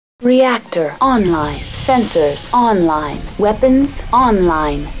Reactor online. Sensors online. Weapons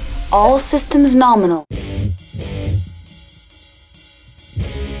online. All systems nominal.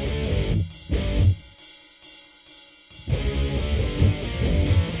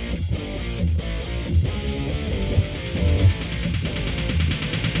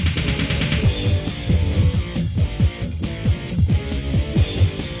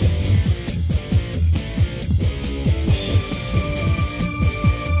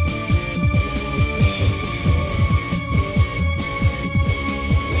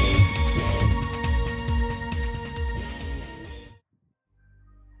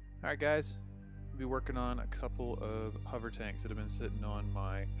 Alright guys, I'll be working on a couple of hover tanks that have been sitting on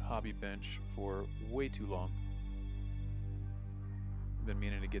my hobby bench for way too long. I've been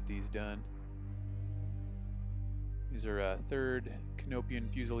meaning to get these done. These are third Canopian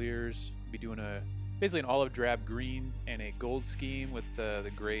Fusiliers. I'll be doing basically an olive drab green and a gold scheme with the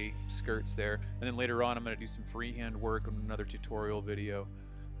gray skirts there. And then later on I'm going to do some freehand work on another tutorial video.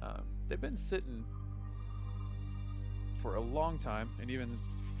 They've been sitting for a long time, and even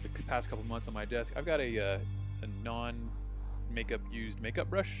the past couple months on my desk. I've got a non-makeup used makeup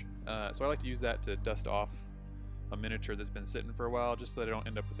brush, so I like to use that to dust off a miniature that's been sitting for a while, just so that I don't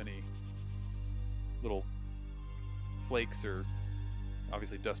end up with any little flakes or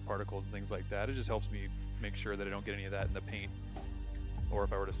obviously dust particles and things like that. It just helps me make sure that I don't get any of that in the paint, or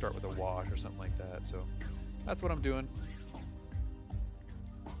if I were to start with a wash or something like that. So that's what I'm doing.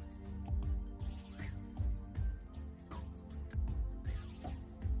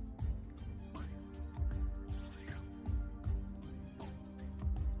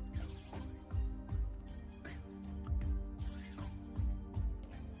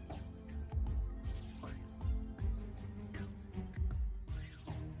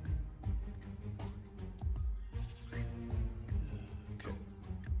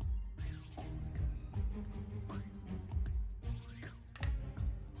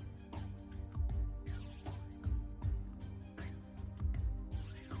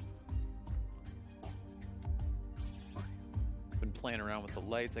 Been playing around with the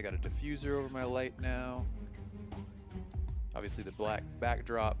lights. I got a diffuser over my light now. Obviously the black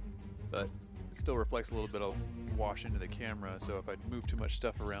backdrop, but it still reflects a little bit of wash into the camera, so if I move too much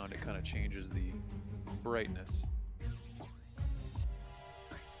stuff around, it kind of changes the brightness.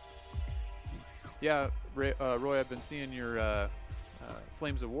 Yeah, Roy, I've been seeing your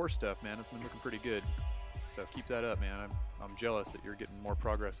Flames of War stuff, man. It's been looking pretty good. So keep that up, man. I'm jealous that you're getting more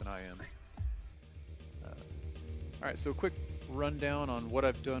progress than I am. Alright, so a quick rundown on what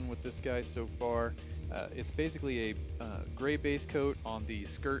I've done with this guy so far. It's basically a gray base coat on the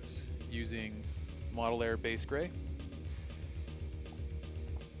skirts using Model Air Base Gray.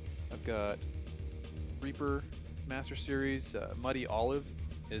 I've got Reaper Master Series Muddy Olive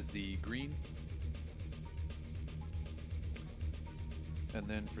is the green. And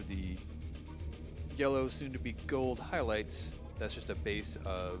then for the yellow, soon to be gold highlights, that's just a base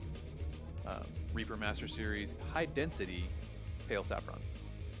of Reaper Master Series High Density Pale Saffron.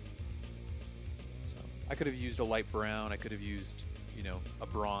 So I could have used a light brown, I could have used, you know, a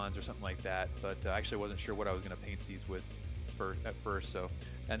bronze or something like that, but I actually wasn't sure what I was going to paint these with at first. So,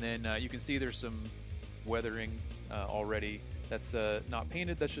 and then you can see there's some weathering already. That's not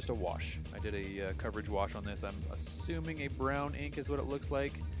painted, that's just a wash. I did a coverage wash on this. I'm assuming a brown ink is what it looks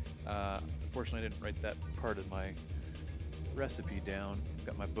like. Unfortunately, I didn't write that part of my recipe down. I've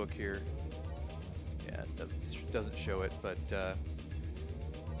got my book here. Yeah, it doesn't show it, but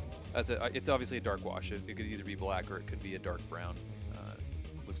it's obviously a dark wash. It could either be black or it could be a dark brown.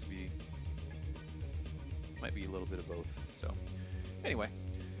 Looks to be, might be a little bit of both. So anyway,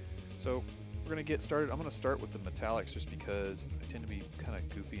 so we're gonna get started. I'm gonna start with the metallics just because I tend to be kind of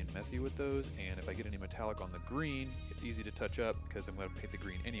goofy and messy with those, and if I get any metallic on the green, it's easy to touch up because I'm gonna paint the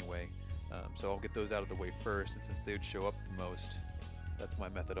green anyway. So I'll get those out of the way first, and since they would show up the most, that's my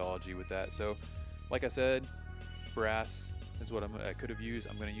methodology with that. So like I said, brass is what I could have used.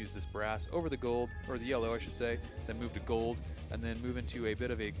 I'm going to use this brass over the gold, or the yellow I should say, then move to gold, and then move into a bit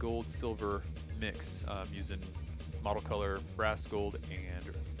of a gold-silver mix using Model Color Brass Gold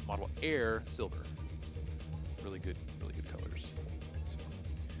and Model Air Silver. Really good colors. So,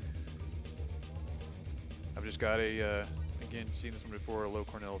 I've just got a, again, seen this one before, a Low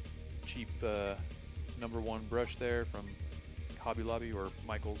Cornell cheap #1 brush there from Hobby Lobby or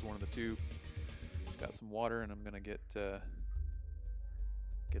Michael's, one of the two. Got some water, and I'm gonna get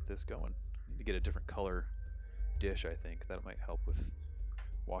this going. Need to get a different color dish. I think that might help with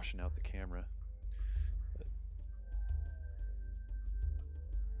washing out the camera.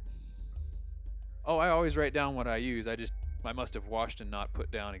 Oh, I always write down what I use. I just I must have washed and not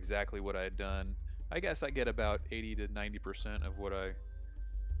put down exactly what I had done. I guess I get about 80 to 90% of what I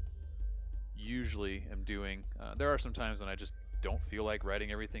usually am doing. There are some times when I just don't feel like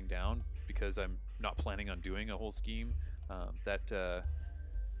writing everything down because I'm not planning on doing a whole scheme. That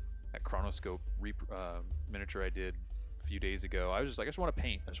chronoscope miniature I did a few days ago, I was just like, I just want to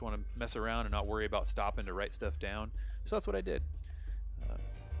paint. I just want to mess around and not worry about stopping to write stuff down. So that's what I did. I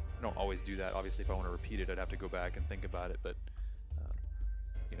don't always do that. Obviously, if I want to repeat it, I'd have to go back and think about it. But,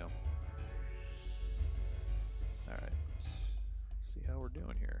 you know. All right. Let's see how we're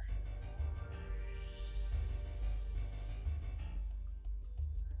doing here.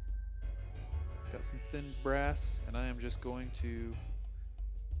 Got some thin brass, and I am just going to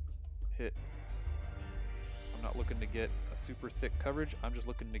hit. I'm not looking to get a super thick coverage. I'm just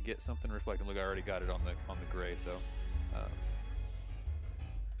looking to get something reflecting. Look, I already got it on the gray. So,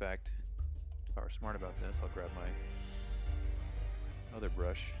 in fact, if I were smart about this, I'll grab my other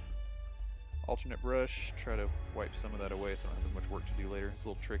brush, alternate brush. Try to wipe some of that away, so I don't have as much work to do later. It's a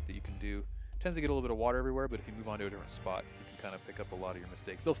little trick that you can do. Tends to get a little bit of water everywhere, but if you move on to a different spot, you can kind of pick up a lot of your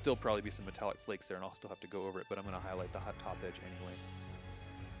mistakes. There'll still probably be some metallic flakes there, and I'll still have to go over it, but I'm going to highlight the hot top edge anyway.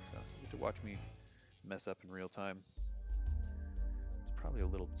 So you get to watch me mess up in real time. It's probably a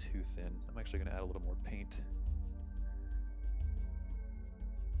little too thin. I'm actually going to add a little more paint.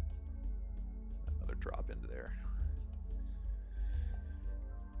 Another drop into there.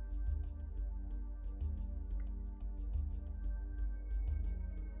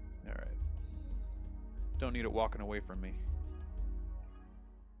 All right. Don't need it walking away from me.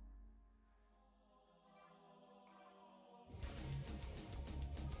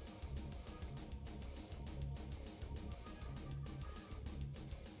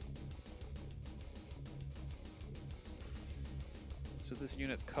 So this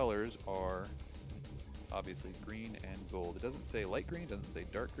unit's colors are obviously green and gold. It doesn't say light green, doesn't say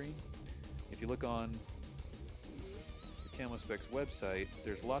dark green. If you look on the Camo Specs website,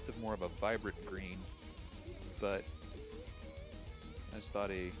 there's lots of more of a vibrant green, but I just thought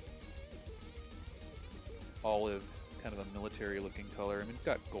a olive, kind of a military looking color. I mean, it's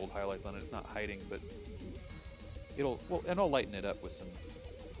got gold highlights on it, it's not hiding, but and I'll lighten it up with some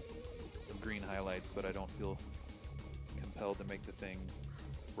green highlights, but I don't feel compelled to make the thing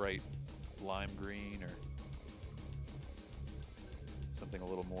bright lime green or something a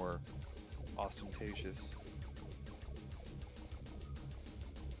little more ostentatious.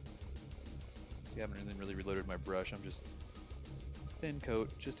 See, I haven't really reloaded my brush. I'm just thin coat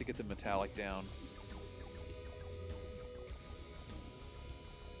just to get the metallic down.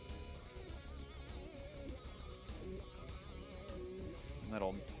 And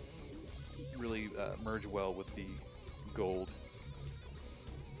that'll really merge well with the gold.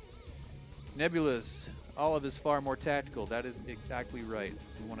 Nebulous. Olive is far more tactical. That is exactly right.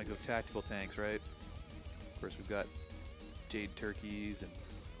 We want to go tactical tanks, right? Of course, we've got jade turkeys and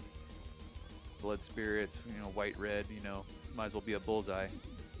blood spirits, you know, white, red, you know, might as well be a bullseye.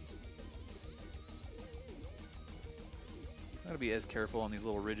 I gotta be as careful on these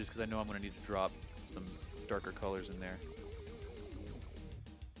little ridges because I know I'm gonna need to drop some darker colors in there.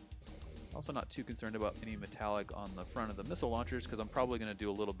 Also not too concerned about any metallic on the front of the missile launchers because I'm probably gonna do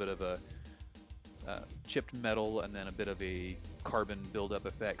a little bit of a chipped metal and then a bit of a carbon buildup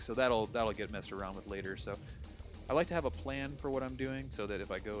effect, so that'll get messed around with later. So I like to have a plan for what I'm doing so that if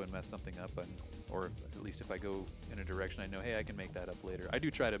I go and mess something up, or at least if I go in a direction I know, hey, I can make that up later. I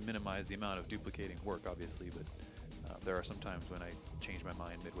do try to minimize the amount of duplicating work, obviously, but there are some times when I change my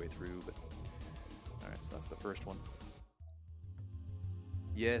mind midway through. But all right, so that's the first one.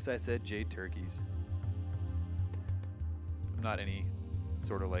 Yes, I said jade turkeys. I'm not any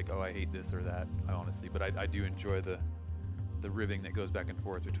sort of like, oh, I hate this or that, honestly, but I do enjoy the ribbing that goes back and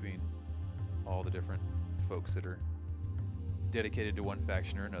forth between all the different folks that are dedicated to one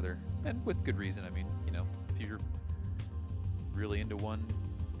faction or another, and with good reason. I mean, you know, if you're really into one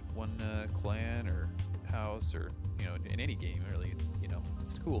clan or house, or you know, in any game, really, it's, you know,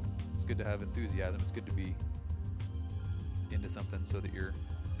 it's cool. It's good to have enthusiasm. It's good to be into something so that you're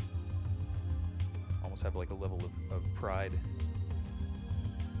almost have like a level of pride.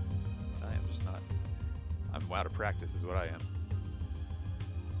 I am just not. I'm out of practice, is what I am.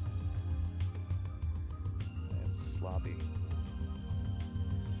 I am sloppy.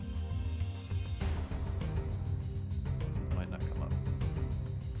 This might not come up.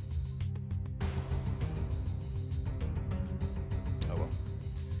 Oh well.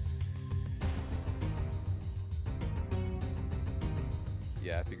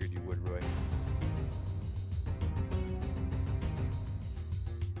 Yeah, I figured you would, Roy.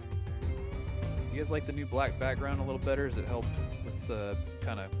 You guys like the new black background a little better? Does it help with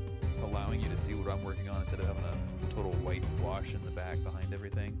kind of allowing you to see what I'm working on instead of having a total white wash in the back behind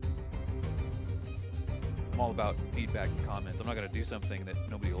everything? I'm all about feedback and comments. I'm not going to do something that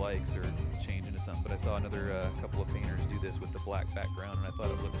nobody likes or change into something, but I saw another couple of painters do this with the black background, and I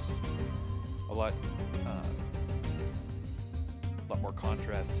thought it looks a lot more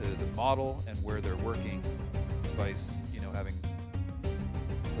contrast to the model and where they're working, vice, you know, having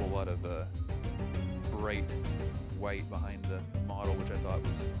a whole lot of bright white behind the model, which I thought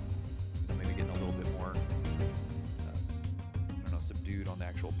was, you know, maybe getting a little bit more subdued on the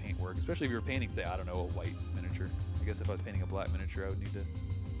actual paintwork, especially if you were painting, say, I don't know, a white miniature. I guess if I was painting a black miniature, I would need to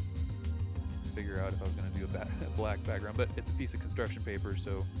figure out if I was going to do a black background, but it's a piece of construction paper,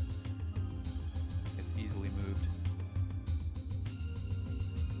 so it's easily moved.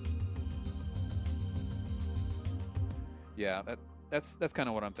 Yeah, that's kind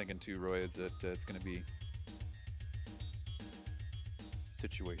of what I'm thinking too, Roy, is that it's going to be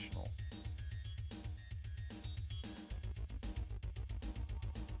situational.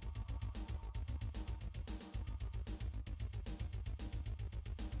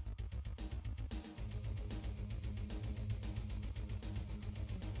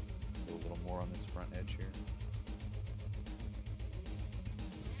 On this front edge here.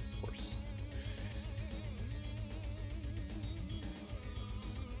 Of course.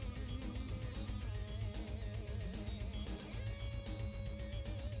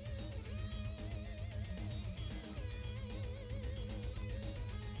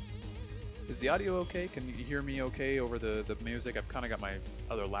 Is the audio okay? Can you hear me okay over the music? I've kind of got my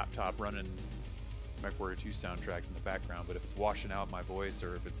other laptop running MechWarrior 2 soundtracks in the background, but if it's washing out my voice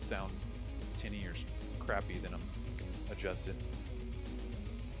or if it sounds tinny or crappy, then I'm going to adjust it.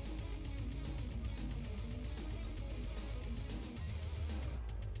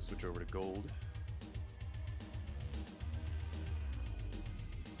 Switch over to gold.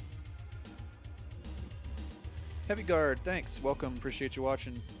 Heavy Guard, thanks. Welcome. Appreciate you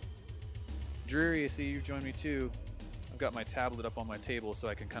watching. Dreary, I see you've joined me too. I've got my tablet up on my table so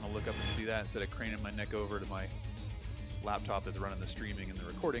I can kind of look up and see that instead of craning my neck over to my laptop that's running the streaming and the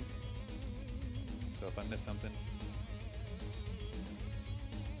recording. So if I miss something,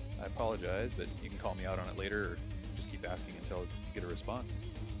 I apologize, but you can call me out on it later or just keep asking until you get a response.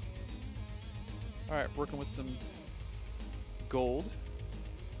 Alright, working with some gold.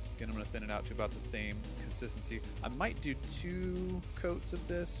 Again, I'm going to thin it out to about the same consistency. I might do 2 coats of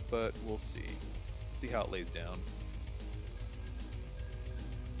this, but we'll see. See how it lays down.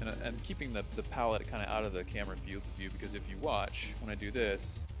 And I'm keeping the palette kind of out of the camera view because if you watch, when I do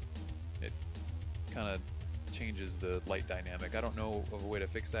this, it kind of changes the light dynamic. I don't know of a way to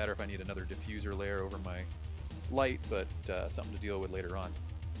fix that or if I need another diffuser layer over my light, but something to deal with later on.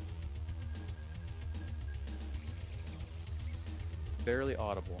 Barely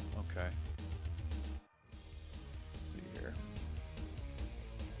audible. Okay. Let's see here.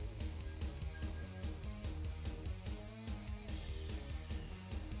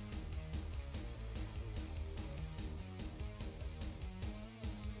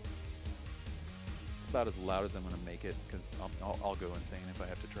 About as loud as I'm going to make it, because I'll go insane if I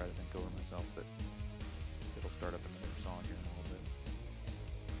have to try to think over myself, but it'll start up another song here in a little bit.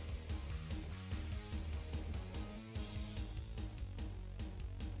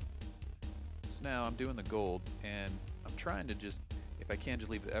 So now I'm doing the gold, and I'm trying to just, if I can,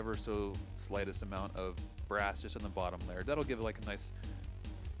 just leave the ever so slightest amount of brass just on the bottom layer. That'll give it like a nice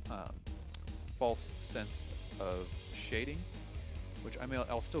false sense of shading, which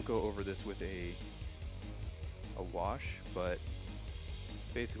I'll still go over this with a wash, but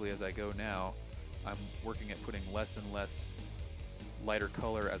basically as I go now, I'm working at putting less and less lighter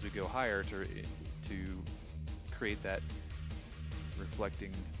color as we go higher to create that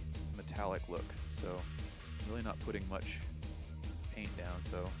reflecting metallic look. So I'm really not putting much paint down,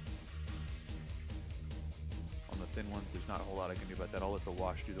 so on the thin ones there's not a whole lot I can do about that. I'll let the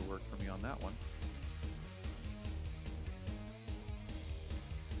wash do the work for me on that one.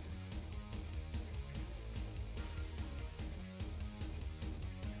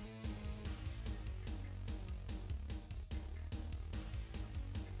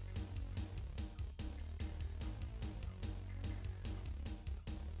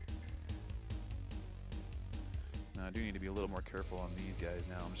 I do need to be a little more careful on these guys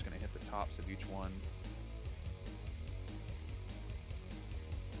now. I'm just going to hit the tops of each one.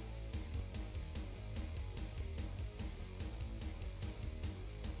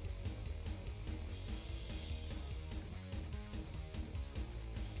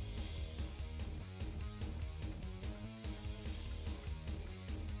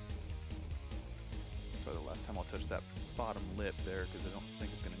 touch that bottom lip there because I don't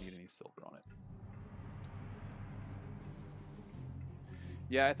think it's going to need any silver on it.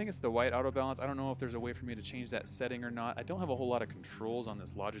 Yeah, I think it's the white auto balance. I don't know if there's a way for me to change that setting or not. I don't have a whole lot of controls on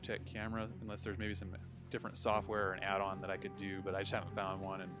this Logitech camera unless there's maybe some different software or an add-on that I could do, but I just haven't found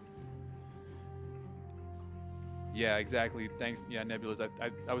one. And yeah, exactly. Thanks. Yeah, Nebulous.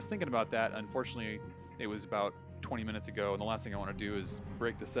 I was thinking about that. Unfortunately, it was about 20 minutes ago, and the last thing I want to do is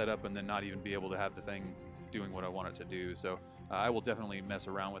break the setup and then not even be able to have the thing doing what I want it to do. So I will definitely mess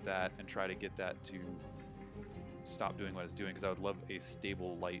around with that and try to get that to stop doing what it's doing, because I would love a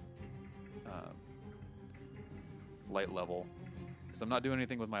stable light level, because I'm not doing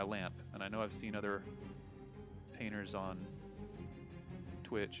anything with my lamp. And I know I've seen other painters on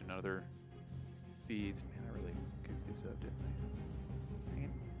Twitch and other feeds. Man, I really goofed this up, didn't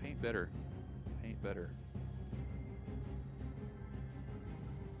I? Paint better. Paint better.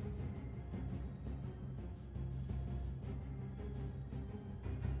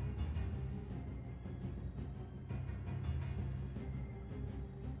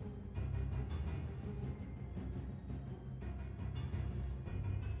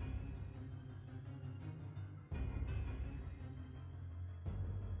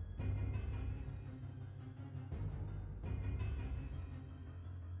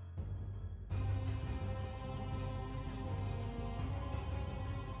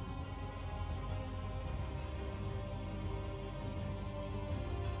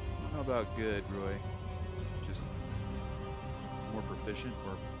 About good, Roy. Just more proficient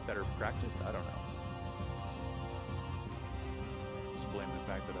or better practiced? I don't know. Just blame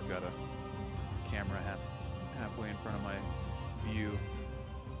the fact that I've got a camera halfway in front of my view.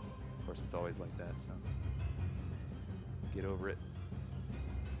 Of course, it's always like that, so get over it.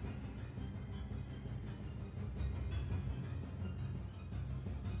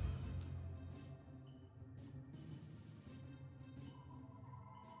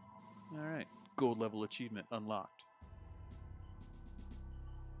 Alright, gold level achievement unlocked.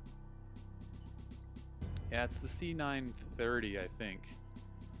 Yeah, it's the C930, I think.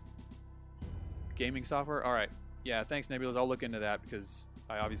 Gaming software? Alright. Yeah, thanks, Nebulous. I'll look into that because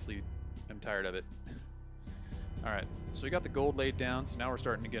I obviously am tired of it. Alright, so we got the gold laid down, so now we're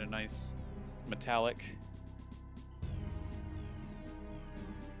starting to get a nice metallic.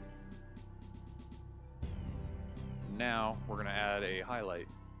 Now we're going to add a highlight.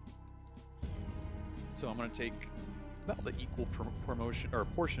 So I'm going to take about the equal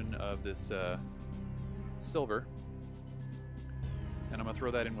portion of this silver, and I'm going to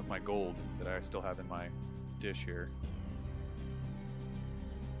throw that in with my gold that I still have in my dish here.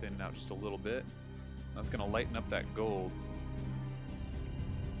 Thin it out just a little bit. That's going to lighten up that gold.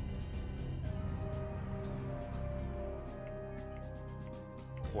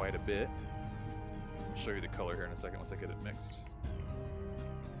 Quite a bit. I'll show you the color here in a second once I get it mixed.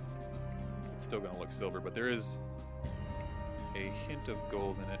 It's still going to look silver, but there is a hint of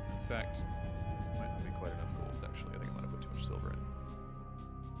gold in it. In fact, it might not be quite enough gold, actually. I think I might have put too much silver in.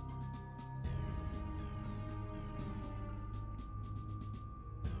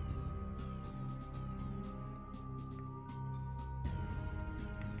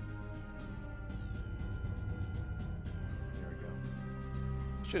 There we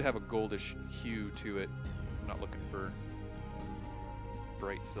go. Should have a goldish hue to it. I'm not looking for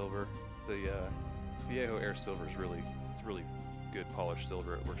bright silver. The Viejo Air Silver is really good polished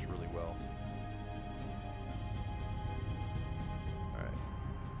silver. It works really well. All right.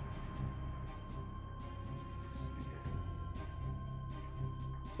 Let's see here.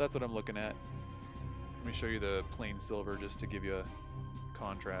 So that's what I'm looking at. Let me show you the plain silver just to give you a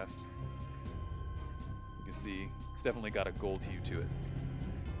contrast. You can see it's definitely got a gold hue to it.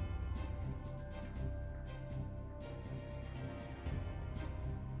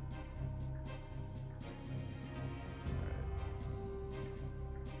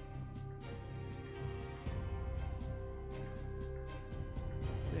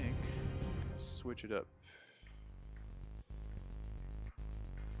 Switch it up.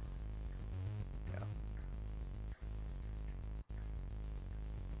 Yeah.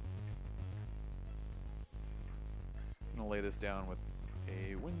 I'm gonna lay this down with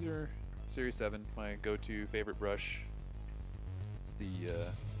a Windsor Series 7, my go-to favorite brush. It's the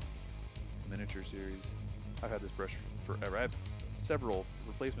miniature series. I've had this brush forever. I have several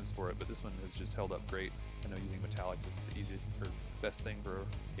replacements for it, but this one has just held up great. I know using metallic is the easiest or best thing for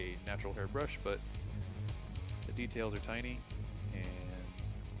a natural hair brush, but the details are tiny and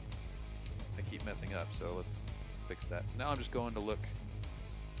I keep messing up, so let's fix that. So now I'm just going to look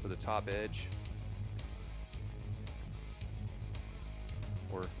for the top edge,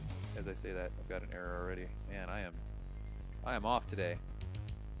 or as I say that, I've got an error already. Man, I am off today.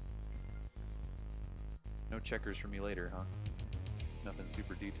 No checkers for me later, huh? Nothing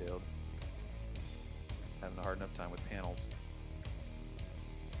super detailed. Having a hard enough time with panels.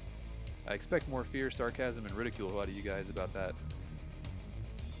 I expect more fear, sarcasm, and ridicule out of you guys about that.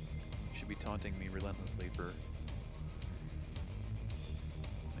 You should be taunting me relentlessly for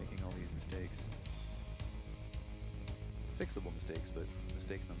making all these mistakes. Fixable mistakes, but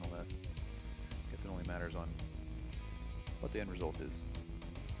mistakes nonetheless. I guess it only matters on what the end result is.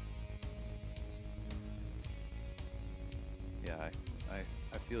 Yeah,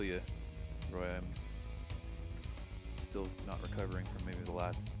 I feel you, Roy. I'm still not recovering from maybe the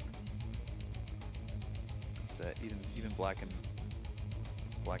last set. Even black and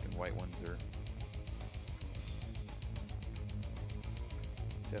white ones are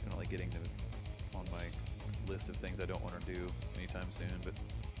definitely getting on my list of things I don't want to do anytime soon, but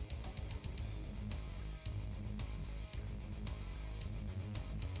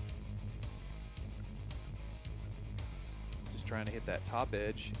just trying to hit that top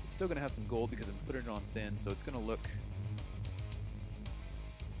edge. It's still going to have some gold because I'm putting it on thin, so it's going to look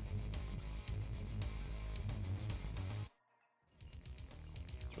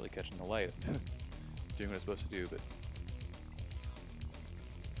really catching the light. Doing what it's supposed to do, but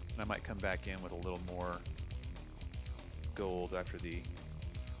I might come back in with a little more gold after the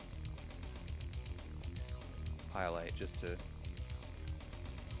highlight just to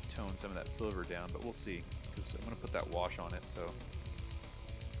tone some of that silver down, but we'll see, because I'm going to put that wash on it, so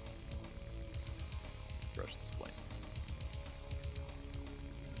brush the splint.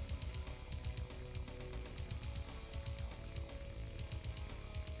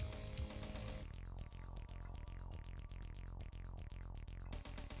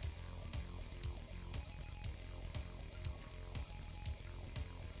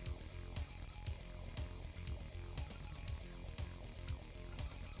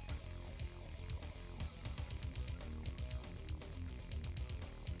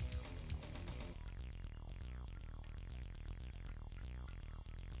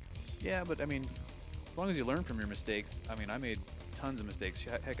 Yeah, but I mean, as long as you learn from your mistakes. I mean, I made tons of mistakes.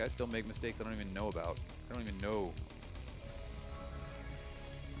 Heck, I still make mistakes I don't even know about. I don't even know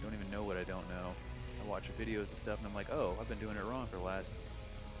what I don't know. I watch videos and stuff and I'm like, oh, I've been doing it wrong for the last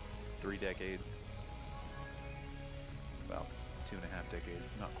 3 decades. About 2.5 decades.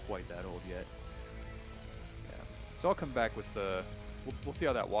 Not quite that old yet. Yeah. So I'll come back with the... We'll see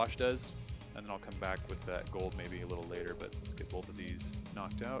how that wash does, and then I'll come back with that gold maybe a little later, but let's get both of these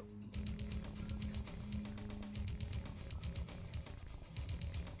knocked out.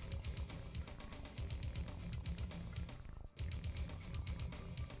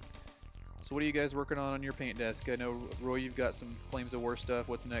 So what are you guys working on your paint desk? I know, Roy, you've got some Flames of War stuff.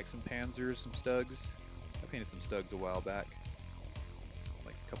 What's next? Some Panzers, some Stugs? I painted some Stugs a while back.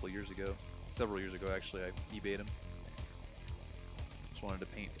 Like a couple years ago. Several years ago, actually. I eBayed them. Just wanted to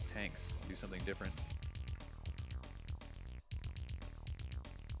paint tanks, do something different.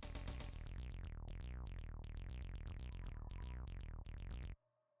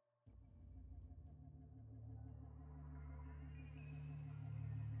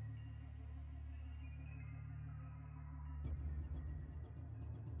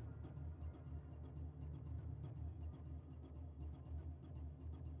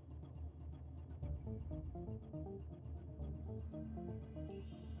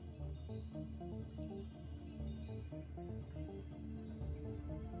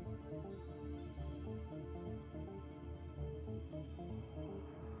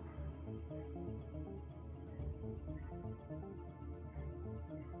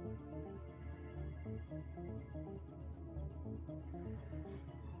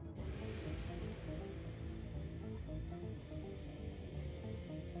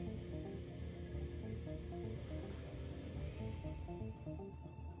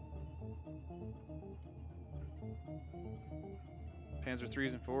 Panzer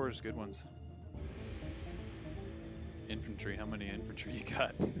 3s and 4s, good ones. Infantry, how many infantry you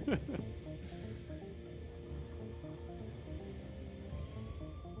got?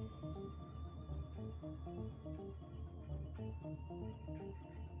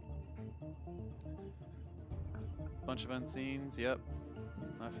 Bunch of unseens, yep.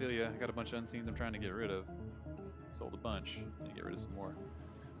 I feel ya. I got a bunch of unseens I'm trying to get rid of. Sold a bunch. Need to get rid of some more.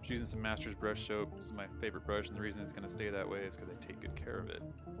 Just using some Master's brush soap. This is my favorite brush, and the reason it's going to stay that way is because I take good care of it.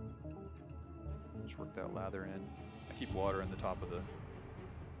 Just work that lather in. I keep water in the top of the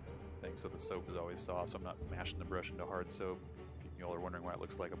thing so the soap is always soft, so I'm not mashing the brush into hard soap. You all are wondering why it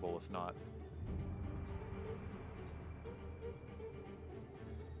looks like a bowl of snot.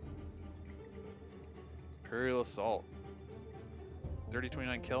 Imperial Assault.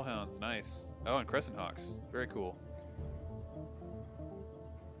 3029 Kellhounds, nice. Oh, and Crescent Hawks, very cool.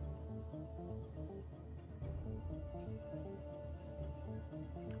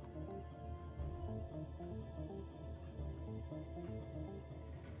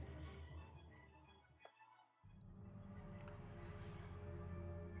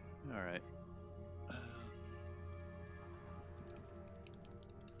 All right.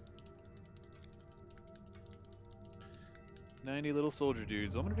 90 little soldier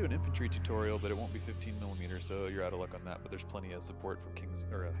dudes. I'm gonna do an infantry tutorial, but it won't be 15mm, so you're out of luck on that. But there's plenty of support for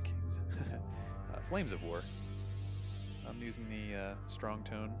Flames of War. I'm using the strong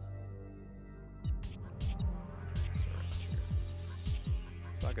tone. Sorry,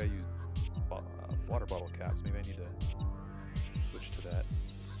 Saga used water bottle caps. Maybe I need to switch to that.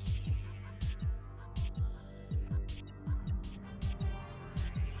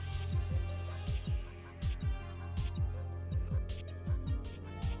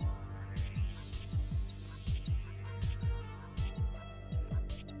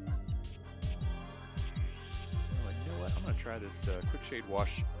 Try this quick shade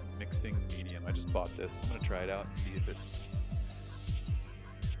wash mixing medium. I just bought this. I'm gonna try it out and see if it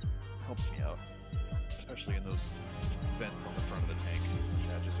helps me out, especially in those vents on the front of the tank.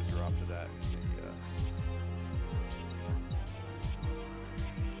 Add just a drop to that.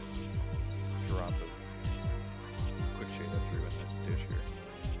 Drop of quick shade I threw in the dish here.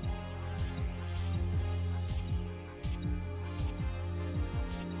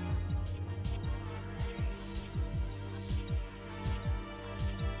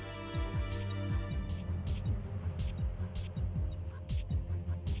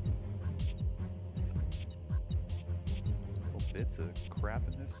 Bits of crap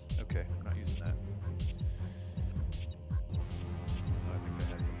in this? Okay, I'm not using that. Oh, I think I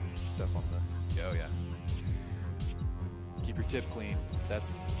had some stuff on the... Oh, yeah. Keep your tip clean.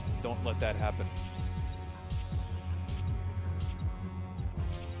 Don't let that happen.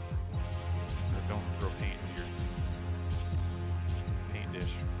 Or don't throw paint into your paint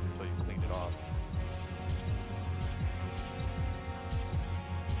dish until you clean it off.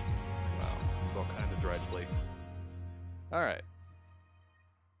 Wow, there's all kinds of dried flakes. All right.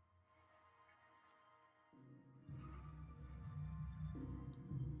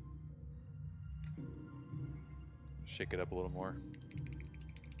 Shake it up a little more.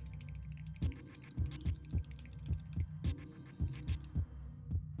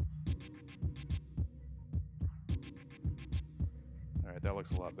 All right, that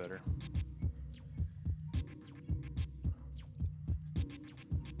looks a lot better.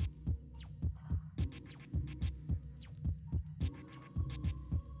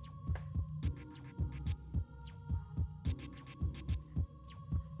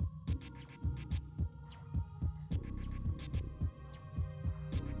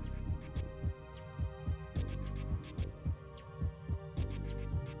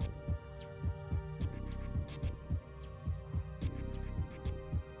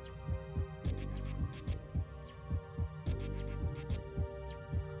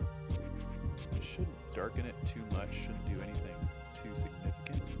 Shouldn't darken it too much, shouldn't do anything too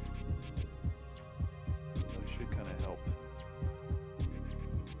significant. It should kind of help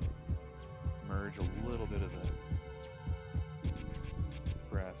merge a little bit of the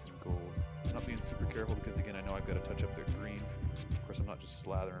brass and gold. I'm not being super careful because, again, I know I've got to touch up the green. Of course, I'm not just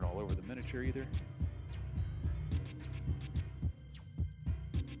slathering all over the miniature either.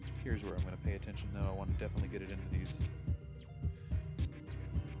 Here's where I'm going to pay attention, though. I want to definitely get it into these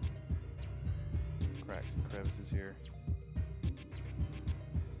cracks and crevices here.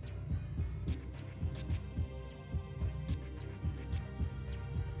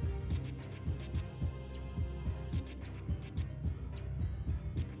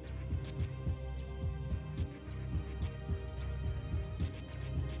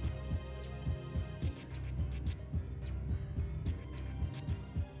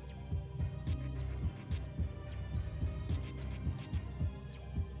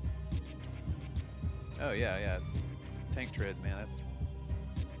 Oh yeah, it's tank treads, man. That's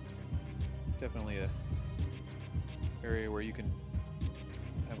definitely a area where you can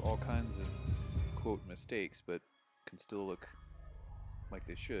have all kinds of, quote, mistakes, but can still look like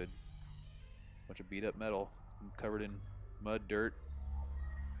they should. Bunch of beat up metal covered in mud, dirt.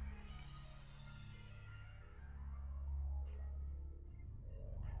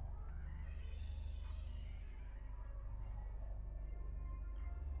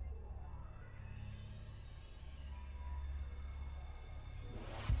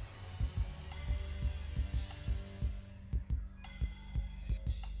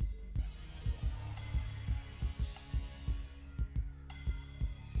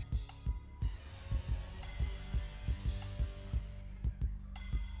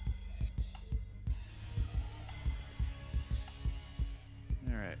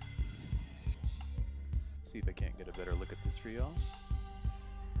 See if I can't get a better look at this for y'all.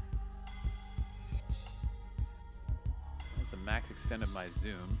 That's the max extent of my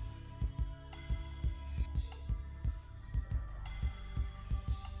zoom.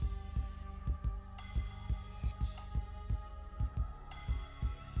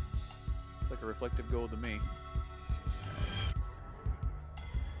 Looks like a reflective gold to me.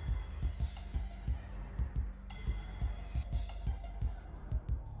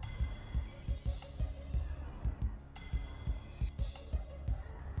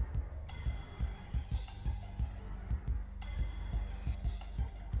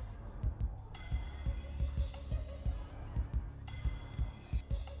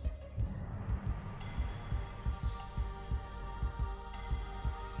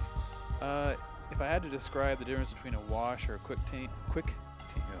 If I had to describe the difference between a wash or a quick paint, no,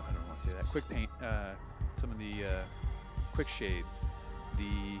 I don't want to say that. Quick paint, some of the quick shades.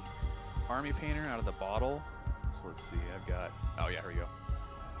 The Army Painter out of the bottle. So let's see, I've got, oh yeah, here we go.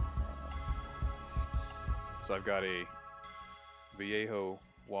 So I've got a Vallejo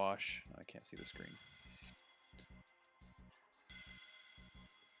wash. I can't see the screen.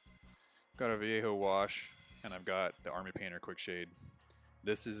 Got a Vallejo wash, and I've got the Army Painter quick shade.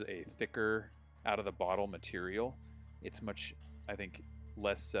 This is a thicker out of the bottle material. It's much, I think,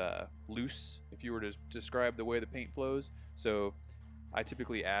 less loose if you were to describe the way the paint flows. So I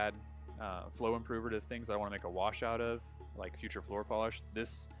typically add flow improver to things I want to make a wash out of, like future floor polish.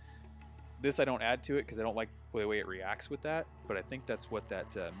 This I don't add to it because I don't like the way it reacts with that, but I think that's what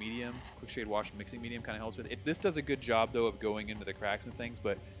that medium, quick shade wash mixing medium kind of helps with. This does a good job though of going into the cracks and things,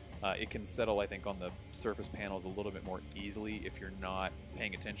 but it can settle, I think, on the surface panels a little bit more easily if you're not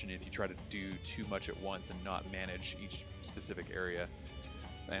paying attention, if you try to do too much at once and not manage each specific area.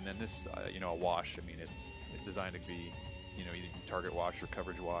 And then this, you know, a wash, I mean, it's designed to be, you know, either target wash or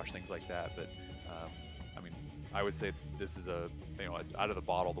coverage wash, things like that. But, I mean, I would say this is a, you know, out of the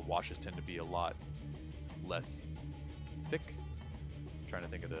bottle, the washes tend to be a lot less thick. I'm trying to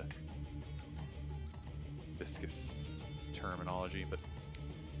think of the viscous terminology, but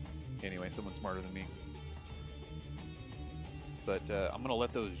anyway, someone smarter than me. But I'm gonna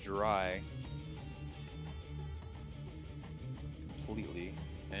let those dry completely,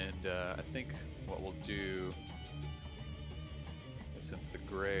 and I think what we'll do is, since the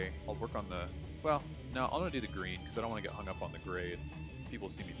gray, I'll work on the, well, no, I'm gonna do the green because I don't want to get hung up on the gray, and people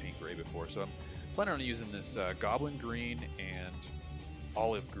have seen me paint gray before. So I'm planning on using this Goblin Green and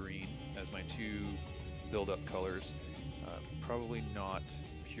Olive Green as my two build-up colors. Probably not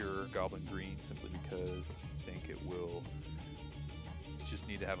pure Goblin Green, simply because I think it will just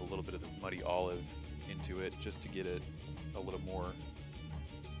need to have a little bit of the muddy olive into it just to get it a little more,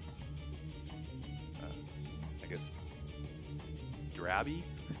 I guess, drabby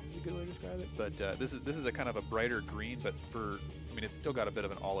is a good way to describe it. But this is a kind of a brighter green, but I mean, it's still got a bit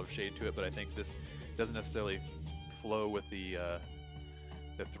of an olive shade to it, but I think this doesn't necessarily flow with the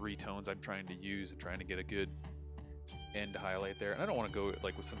three tones I'm trying to use. I'm trying to get a good end highlight there, and I don't want to go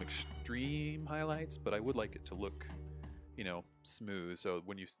like with some extreme highlights, but I would like it to look, you know, smooth. So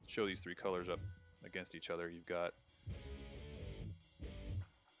when you show these three colors up against each other, you've got,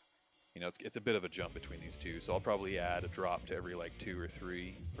 you know, it's a bit of a jump between these two. So I'll probably add a drop to every like 2 or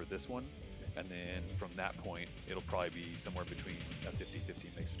 3 for this one, and then from that point it'll probably be somewhere between a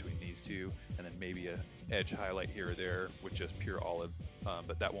 50-50 mix between these two, and then maybe a edge highlight here or there with just pure olive,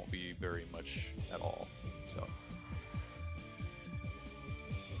 but that won't be very much at all. So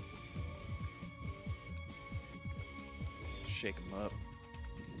shake them up.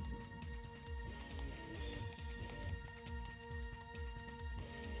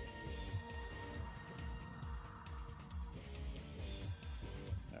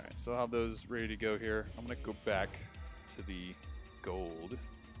 All right, so I'll have those ready to go here. I'm gonna go back to the gold,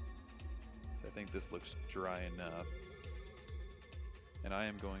 so I think this looks dry enough, and I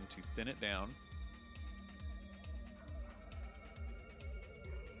am going to thin it down.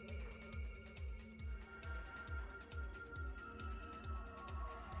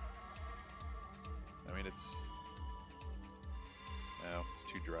 I mean, no, it's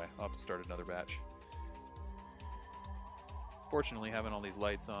too dry. I'll have to start another batch. Fortunately, having all these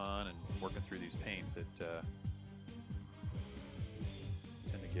lights on and working through these paints, it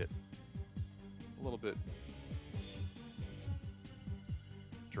tend to get a little bit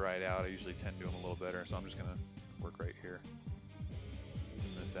dried out. I usually tend to do them a little better, so I'm just gonna work right here.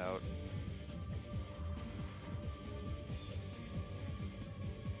 Thin this out.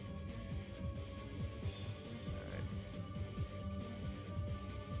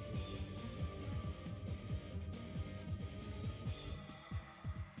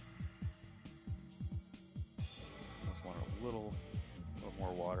 a little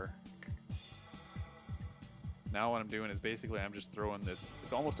more water. Now what I'm doing is basically I'm just throwing this,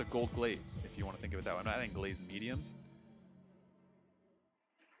 it's almost a gold glaze, if you want to think of it that way. I'm not adding glaze medium,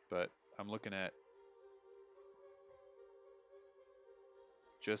 but I'm looking at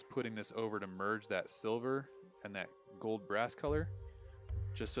just putting this over to merge that silver and that gold brass color,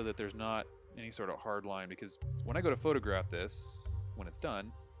 just so that there's not any sort of hard line, because when I go to photograph this, when it's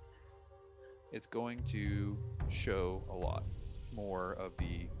done, it's going to show a lot more of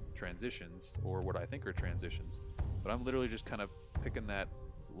the transitions, or what I think are transitions. But I'm literally just kind of picking that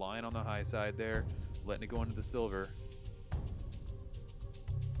line on the high side there, letting it go into the silver.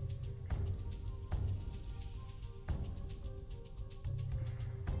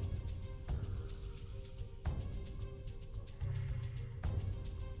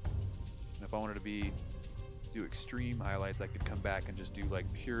 And if I wanted to do extreme highlights, I could come back and just do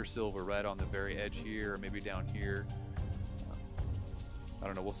like pure silver right on the very edge here, or maybe down here. I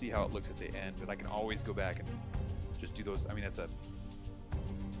don't know, we'll see how it looks at the end, but I can always go back and just do those. I mean, that's a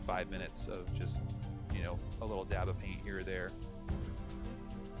 5 minutes of just, you know, a little dab of paint here or there,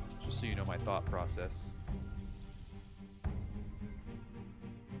 just so you know my thought process.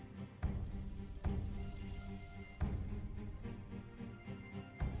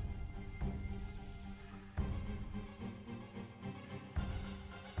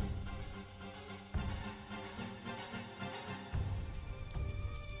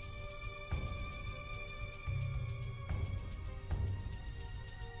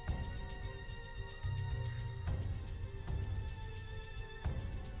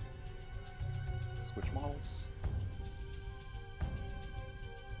 Switch models.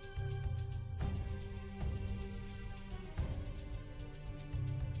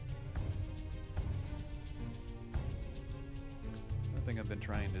 Another thing I've been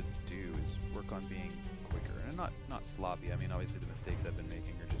trying to do is work on being quicker, and not sloppy. I mean, obviously the mistakes I've been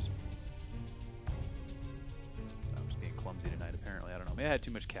making are just, I'm just being clumsy tonight. Apparently, I don't know. Maybe I had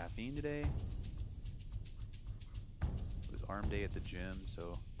too much caffeine today. It was arm day at the gym,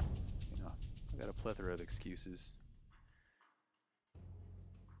 so you know, I got a plethora of excuses.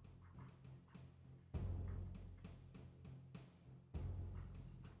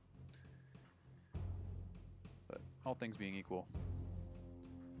 But all things being equal,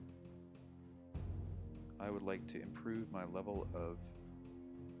 I would like to improve my level of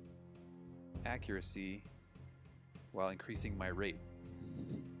accuracy while increasing my rate.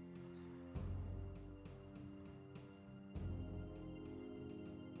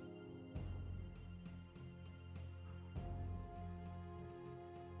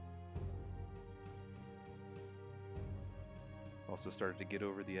 Also started to get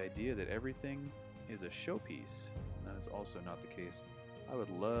over the idea that everything is a showpiece. That is also not the case. I would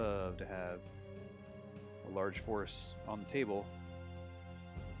love to have a large force on the table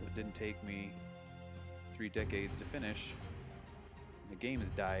that didn't take me 3 decades to finish. The game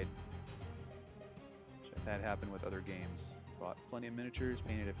has died. I've had happen with other games. Bought plenty of miniatures,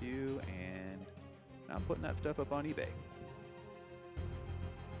 painted a few, and now I'm putting that stuff up on eBay.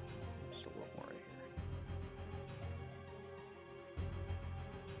 Just a little more right here.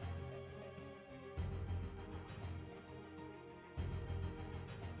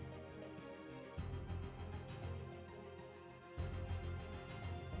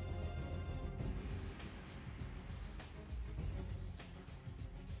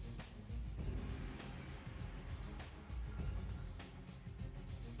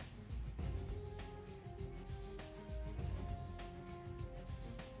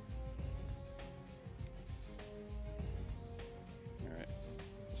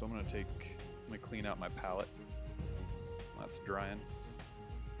 So I'm going to clean out my palette. That's drying.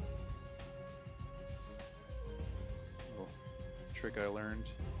 Little trick I learned.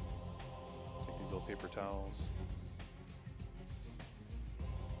 Take these little paper towels.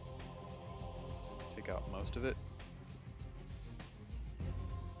 Take out most of it.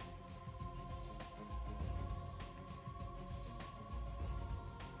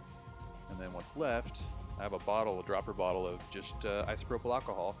 And then what's left, I have a dropper bottle of just isopropyl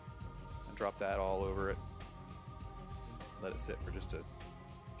alcohol, and drop that all over it. Let it sit for just a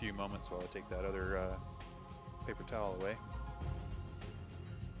few moments while I take that other paper towel away.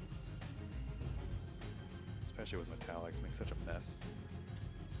 Especially with metallics, makes such a mess.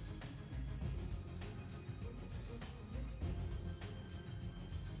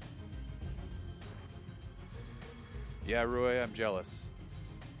 Yeah, Roy, I'm jealous.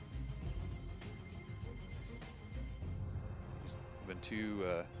 I've been too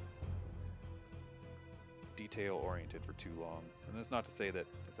detail-oriented for too long. And that's not to say that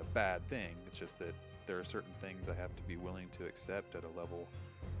it's a bad thing, it's just that there are certain things I have to be willing to accept at a level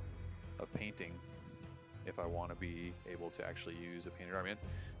of painting if I want to be able to actually use a painted army. And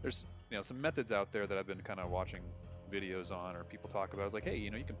there's some methods out there that I've been kind of watching videos on, or people talk about. It's like, hey, you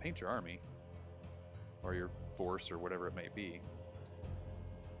can paint your army or your force or whatever it may be,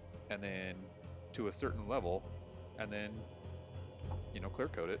 and then to a certain level, and then clear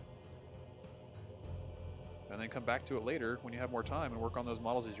coat it, and then come back to it later when you have more time and work on those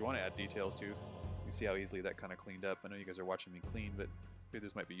models as you want to add details to. You see how easily that kind of cleaned up. I know you guys are watching me clean, but maybe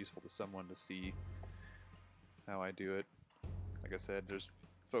this might be useful to someone to see how I do it. Like I said, there's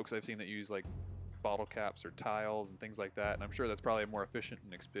folks I've seen that use like bottle caps or tiles and things like that, and I'm sure that's probably a more efficient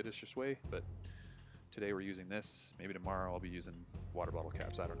and expeditious way, but today we're using this. Maybe tomorrow I'll be using water bottle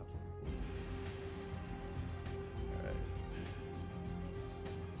caps. I don't know. All right.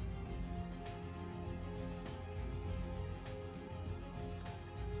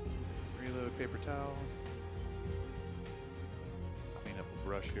 Reload paper towel. Clean up the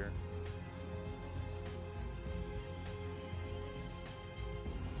brush here.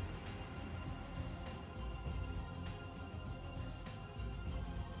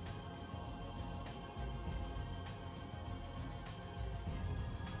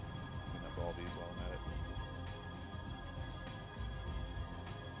 Clean up all these while I'm at it.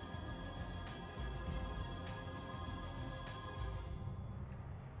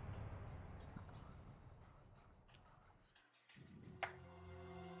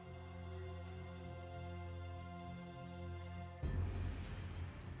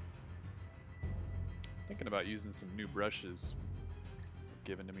 Thinking about using some new brushes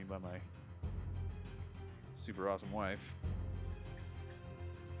given to me by my super awesome wife.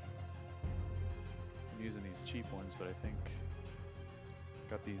 I'm using these cheap ones, but I think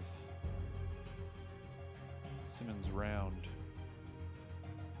got these Simmons round.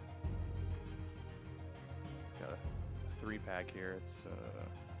 Got a 3-pack here. It's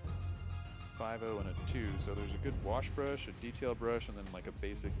 5.0 and a 2, so there's a good wash brush, a detail brush, and then like a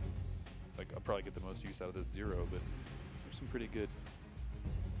basic. Like I'll probably get the most use out of this 0, but there's some pretty good.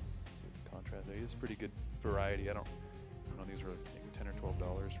 Let's see the contrast there. There's pretty good variety. I don't know. These are maybe $10 or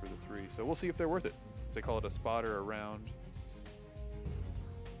 $12 for the 3, so we'll see if they're worth it. So they call it a spotter, a round,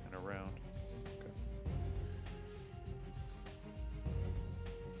 and a round. Okay.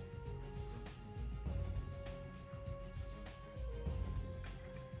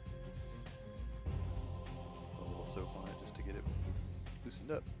 Put a little soap on it just to get it loosened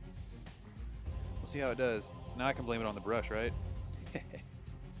up. We'll see how it does. Now I can blame it on the brush, right?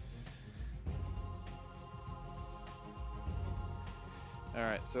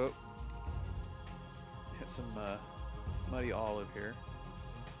 Alright, so hit some muddy olive here.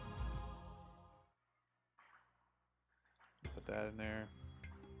 Put that in there.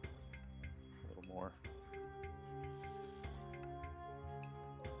 A little more.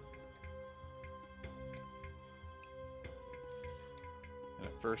 And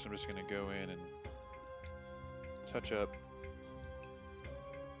at first I'm just going to go in and touch up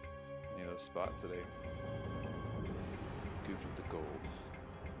any of those spots that I goofed with the gold.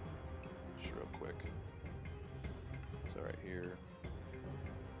 Just real quick. So right here.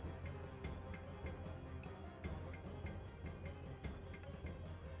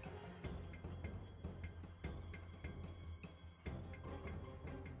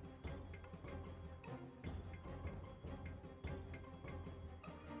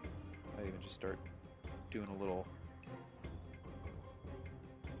 I even just start doing a little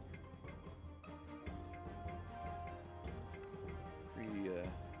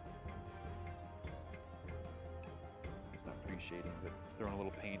it's not pre-shading, but throwing a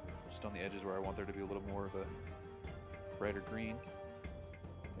little paint just on the edges where I want there to be a little more of a brighter green.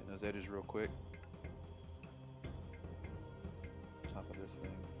 Paint those edges real quick. Top of this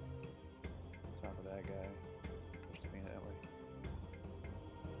thing. Top of that guy. Push the paint that way.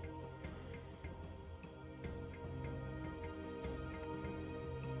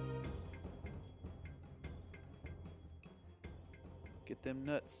 Get them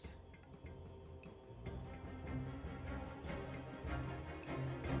nuts.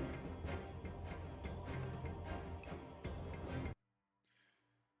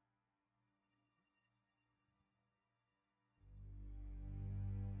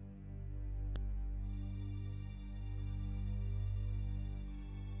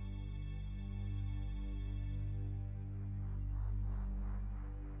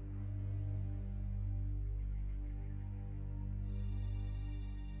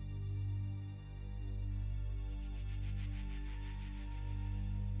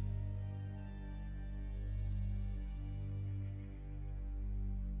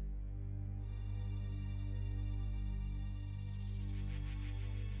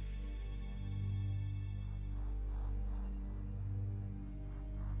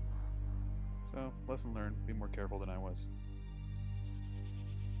 So, lesson learned, be more careful than I was.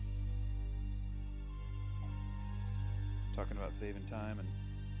 Talking about saving time and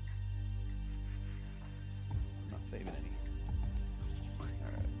not saving any.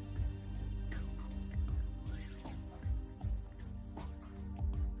 Alright.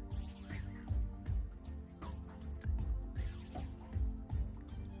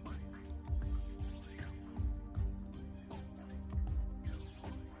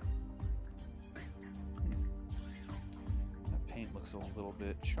 That paint looks a little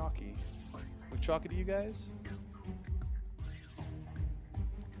bit chalky. Look chalky to you guys?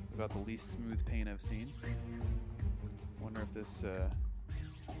 About the least smooth paint I've seen. Wonder if this,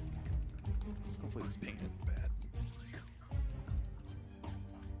 hopefully this paint isn't bad.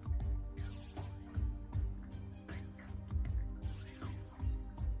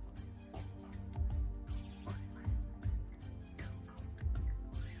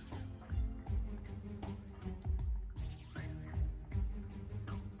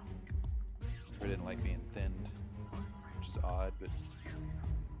 I didn't like being thinned, which is odd, but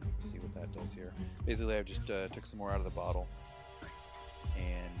see what that does here. Basically, I've just took some more out of the bottle,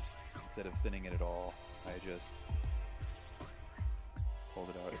 and instead of thinning it at all, I just pulled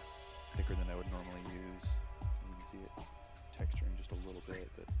it out. It's thicker than I would normally use. You can see it texturing just a little bit,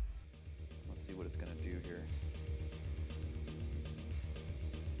 but let's see what it's going to do here.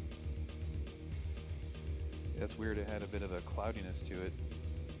 That's weird, it had a bit of a cloudiness to it.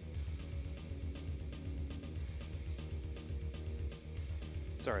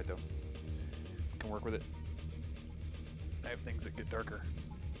 It's alright though. I can work with it. I have things that get darker.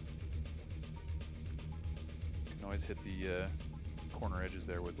 Can always hit the corner edges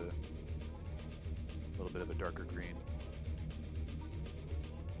there with a little bit of a darker green.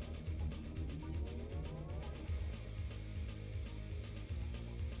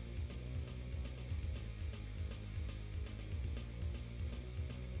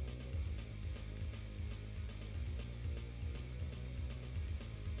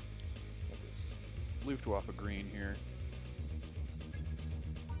 Luftwaffe green here.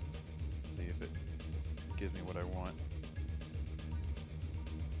 See if it gives me what I want.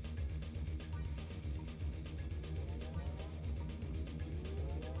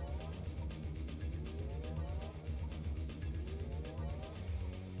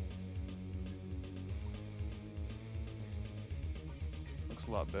 Looks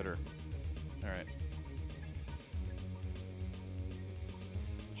a lot better. All right.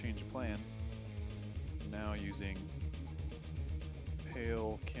 Change of plan. Now using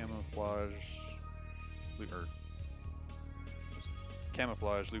pale camouflage, or just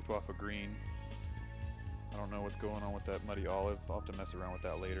camouflage Luftwaffe green. I don't know what's going on with that muddy olive. I'll have to mess around with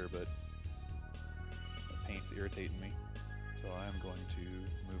that later, but the paint's irritating me, so I am going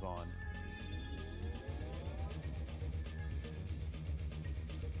to move on.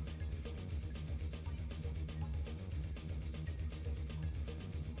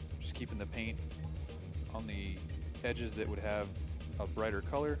 Just keeping the paint on the edges that would have a brighter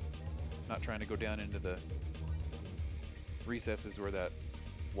color, not trying to go down into the recesses where that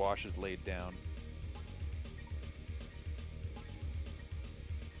wash is laid down.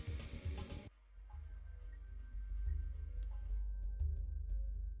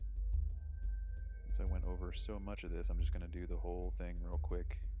 Since I went over so much of this, I'm just going to do the whole thing real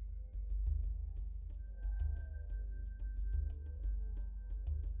quick.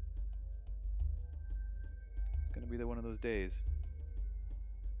 It's going to be one of those days.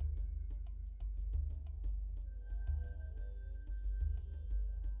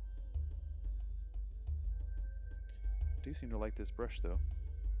 I do seem to like this brush though.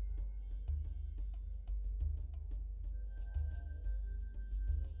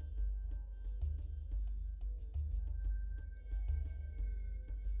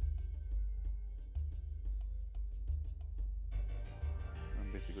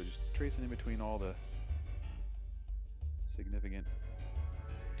 I'm basically just tracing in between all the significant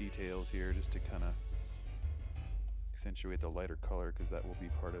details here just to kind of accentuate the lighter color, because that will be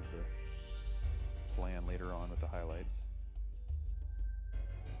part of the plan later on with the highlights.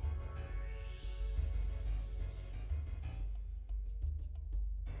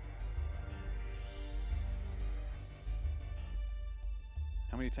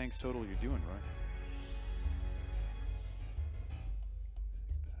 How many tanks total are you doing, Roy?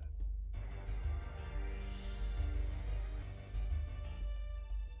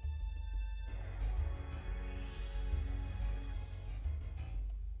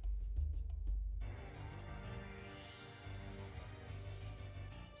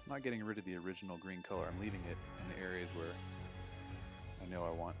 I'm not getting rid of the original green color. I'm leaving it in the areas where I know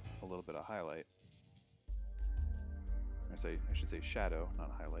I want a little bit of highlight. I should say shadow,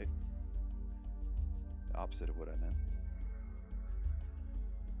 not highlight. The opposite of what I meant.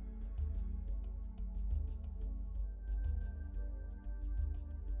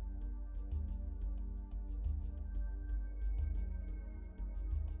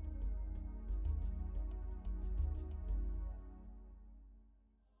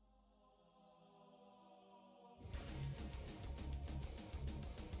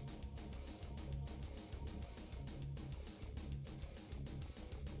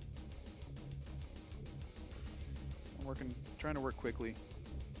 I'm trying to work quickly,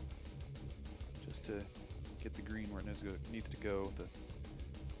 just to get the green where it needs to go. The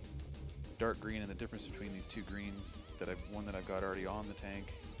dark green, and the difference between these two greens, one that I've got already on the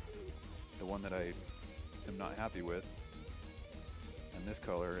tank, the one that I am not happy with, and this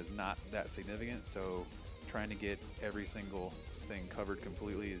color is not that significant, so trying to get every single thing covered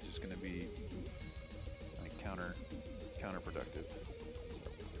completely is just going to be like counterproductive.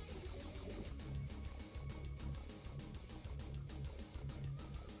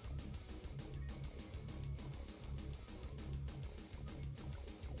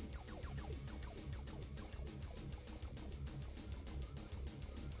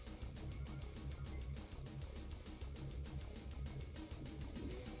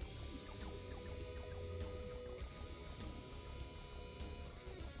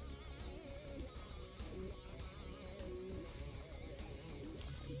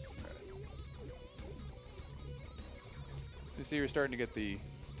 You see, we're starting to get the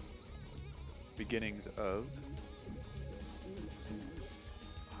beginnings of some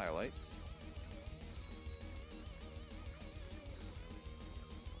highlights.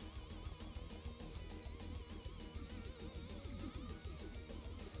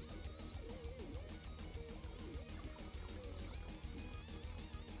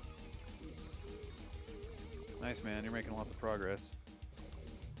 Nice, man. You're making lots of progress.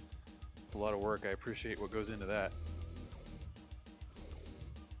 It's a lot of work. I appreciate what goes into that.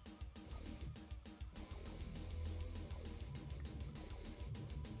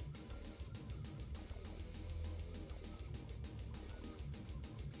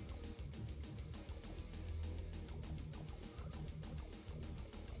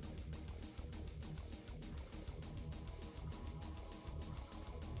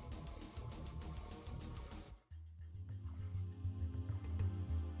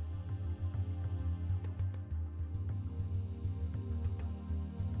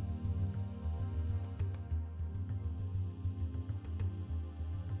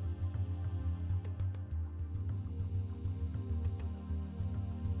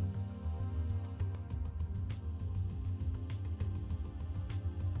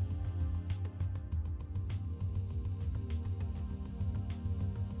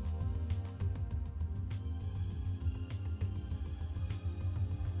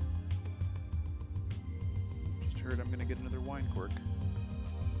 I'm gonna get another wine cork.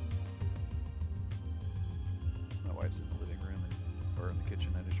 My wife's in the living room or in the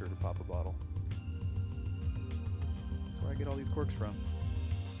kitchen. I just heard her pop a bottle. That's where I get all these corks from.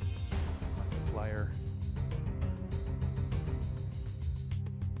 My supplier.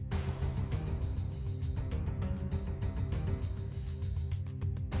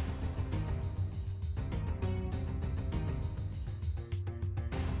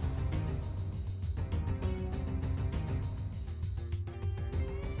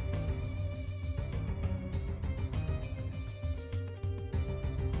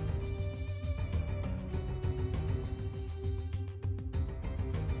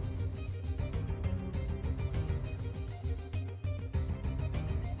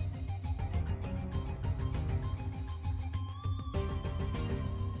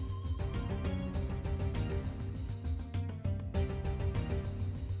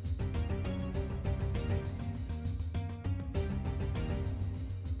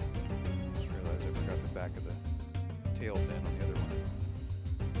 Back of the tail fin on the other one.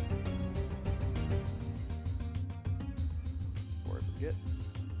 Before I forget.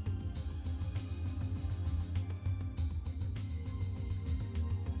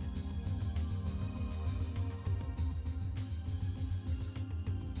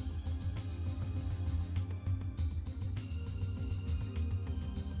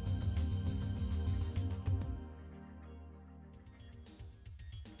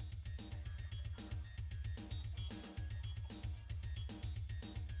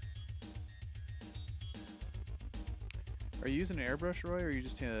 Are you using an airbrush, Roy, or are you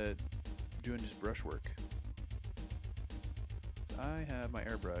just doing just brush work? So I have my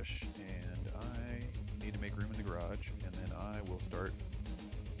airbrush, and I need to make room in the garage, and then I will start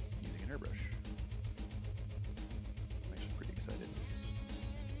using an airbrush. I'm actually pretty excited.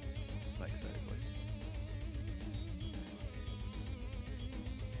 It's my excited place.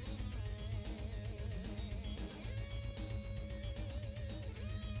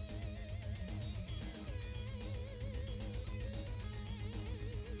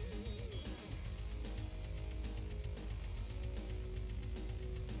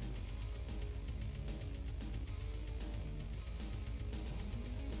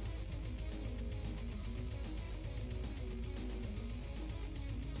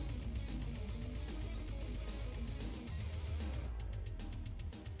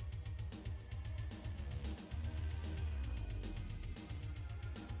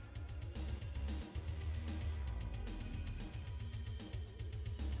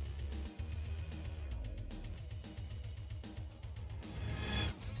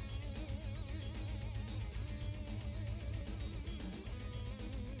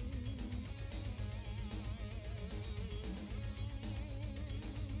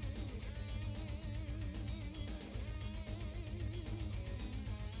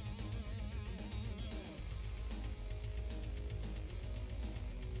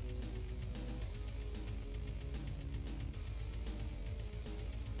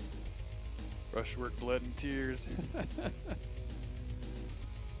 Brushwork, blood, and tears.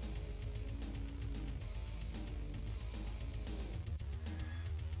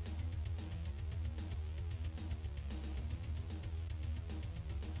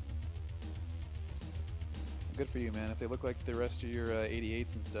 Good for you, man. If they look like the rest of your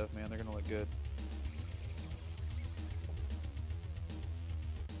 88s and stuff, man, they're gonna look good.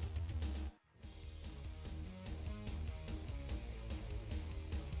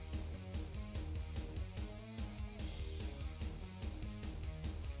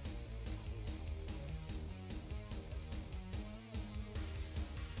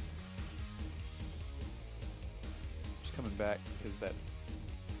 Coming back because that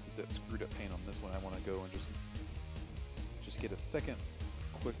screwed up paint on this one, I want to go and just get a second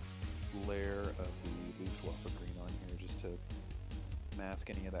quick layer of the Luftwaffe green on here just to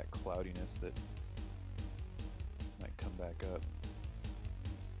mask any of that cloudiness that might come back up.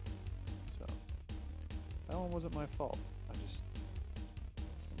 So that one wasn't my fault. I just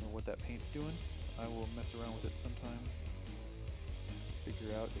don't know what that paint's doing. I will mess around with it sometime.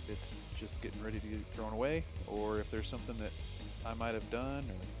 Figure out if it's just getting ready to get thrown away, or if there's something that I might have done,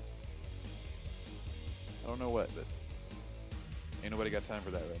 or I don't know what, but ain't nobody got time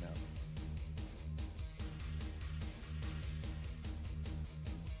for that right now.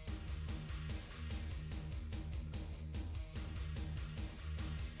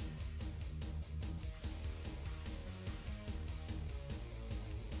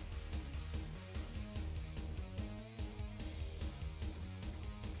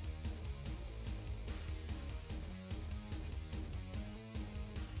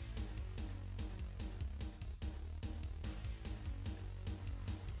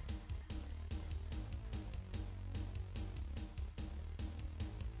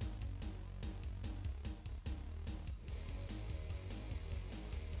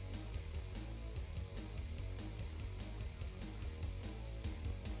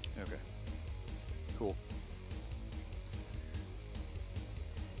 Okay, cool.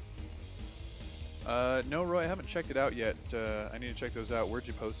 No, Roy, I haven't checked it out yet. I need to check those out. Where'd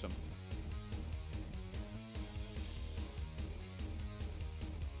you post them?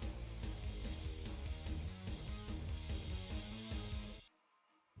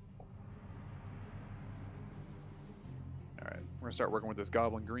 Alright, we're gonna start working with this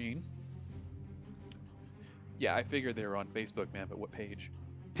Goblin Green. Yeah, I figured they were on Facebook, man, but what page?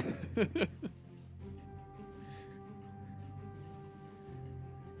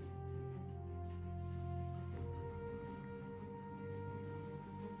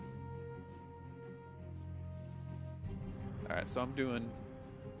 Alright, so I'm doing,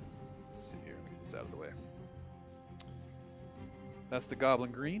 let's see here, let me get this out of the way. That's the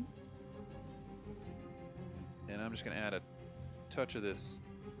Goblin Green. And I'm just going to add a touch of this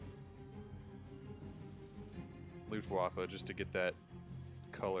Luftwaffe just to get that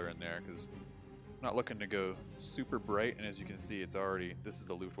color in there, because I'm not looking to go super bright, and as you can see, it's already, this is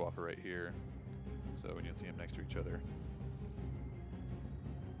the Luftwaffe right here. So when you see them next to each other,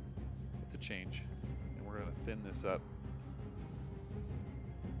 it's a change. And we're going to thin this up.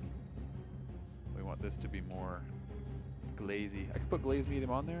 We want this to be more glazy. I could put glazed medium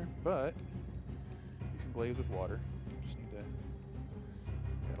on there, but you can glaze with water. Just need to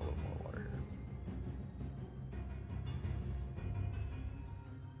add a little more water here.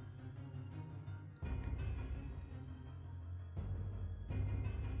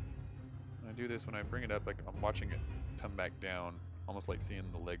 do this when I bring it up, like I'm watching it come back down, almost like seeing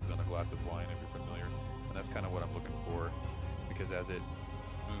the legs on a glass of wine, if you're familiar. And that's kind of what I'm looking for, because as it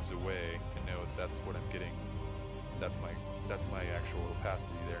moves away, I know that's what I'm getting. That's my actual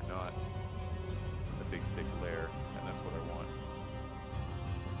opacity there, not the big thick layer, and that's what I want.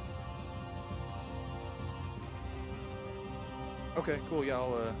 Okay, cool. Yeah,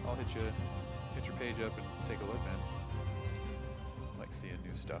 I'll hit your page up and take a look, man. I like seeing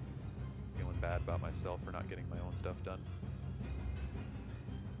new stuff. Feeling bad about myself for not getting my own stuff done.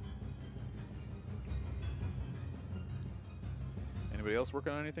 Anybody else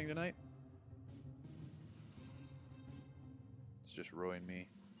working on anything tonight? It's just Roy and me.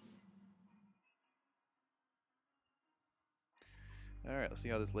 Alright, let's see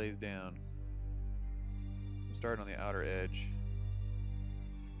how this lays down. So I'm starting on the outer edge.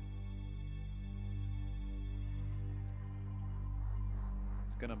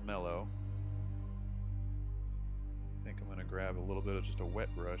 It's gonna mellow. I think I'm gonna grab a little bit of just a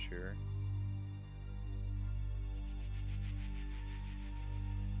wet brush here.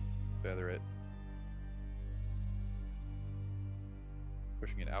 Feather it.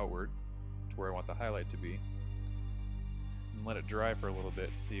 Pushing it outward to where I want the highlight to be. And let it dry for a little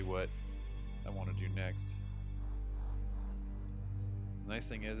bit to see what I want to do next. The nice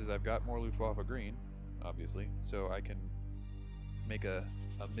thing is I've got more Luftwaffe green, obviously, so I can make a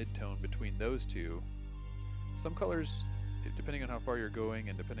mid-tone between those two. Some colors, depending on how far you're going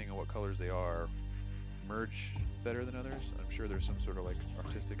and depending on what colors they are, merge better than others. I'm sure there's some sort of like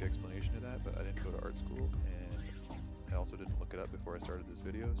artistic explanation to that, but I didn't go to art school, and I also didn't look it up before I started this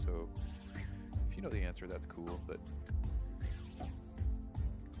video, so if you know the answer, that's cool, but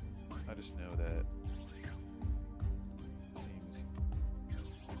I just know that it seems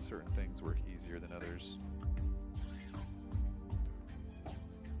certain things work easier than others.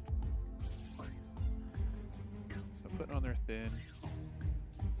 So I'm putting on there thin.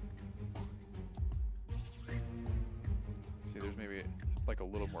 See, there's maybe like a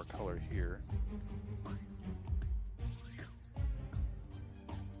little more color here.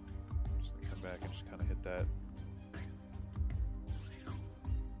 Just gonna come back and just kind of hit that.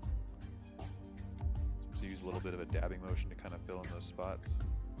 So use a little bit of a dabbing motion to kind of fill in those spots.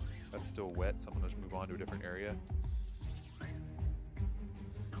 That's still wet, so I'm gonna just move on to a different area.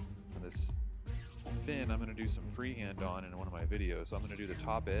 And this fin, I'm gonna do some freehand on in one of my videos. So I'm gonna do the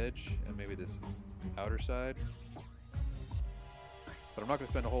top edge and maybe this outer side. But I'm not going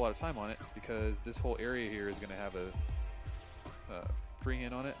to spend a whole lot of time on it because this whole area here is going to have a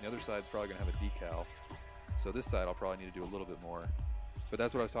freehand on it, and the other side is probably going to have a decal. So this side I'll probably need to do a little bit more. But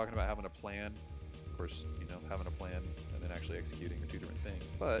that's what I was talking about, having a plan. Of course, you know, having a plan and then actually executing are two different things.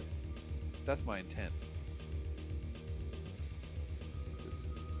 But that's my intent. This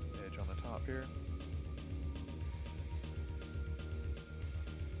edge on the top here.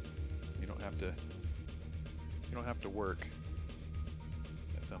 You don't have to work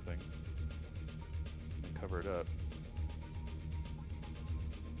something and cover it up.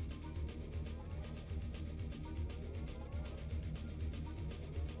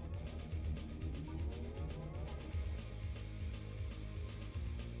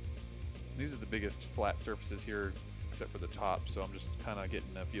 These are the biggest flat surfaces here except for the top, so I'm just kind of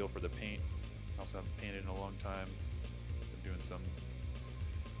getting a feel for the paint. I also haven't painted in a long time. Been doing some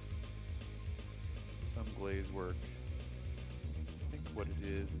glaze work. I think what it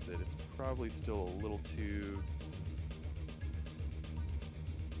is that it's probably still a little too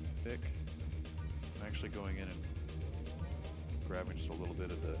thick. I'm actually going in and grabbing just a little bit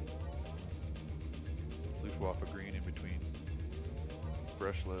of the Luftwaffe green in between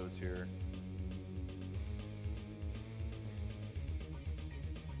brush loads here.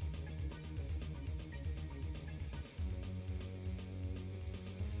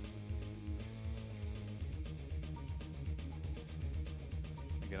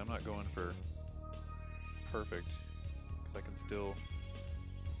 Again, I'm not going for perfect because I can still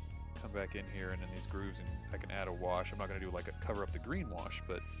come back in here and in these grooves and I can add a wash. I'm not going to do like a cover up the green wash,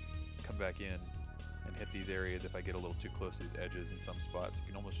 but come back in and hit these areas if I get a little too close to these edges in some spots. You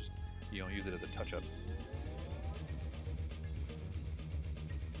can almost just, you know, use it as a touch-up.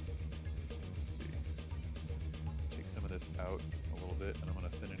 Let's see. Take some of this out a little bit and I'm going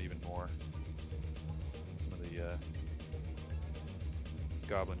to thin it even more. Some of the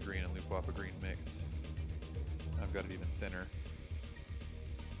Goblin green and Luftwaffe green mix. I've got it even thinner.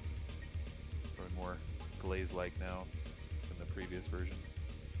 Probably more glaze-like now than the previous version.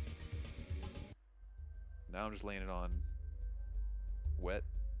 Now I'm just laying it on wet.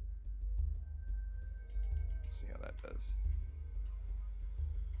 See how that does.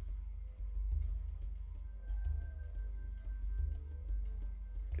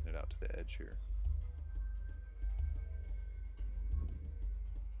 the edge here.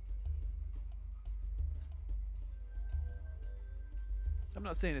 I'm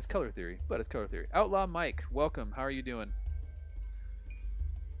not saying it's color theory, but it's color theory. Outlaw Mike, welcome. How are you doing?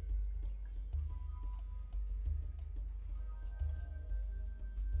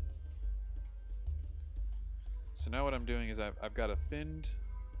 So now what I'm doing is I've got a thinned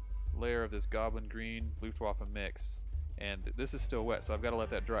layer of this Goblin Green Luftwaffe mix, and this is still wet, so I've got to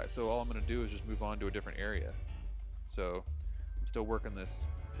let that dry. So all I'm going to do is just move on to a different area. So I'm still working this,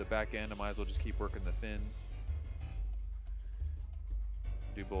 the back end. I might as well just keep working the thin.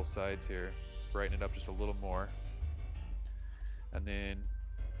 Do both sides here, brighten it up just a little more. And then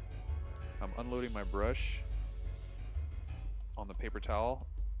I'm unloading my brush on the paper towel,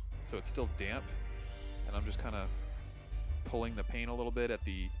 so it's still damp. And I'm just kind of pulling the paint a little bit at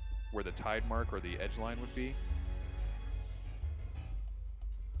where the tide mark or the edge line would be.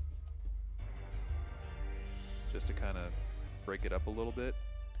 Just to kind of break it up a little bit.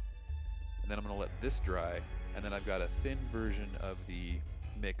 And then I'm going to let this dry. And then I've got a thin version of the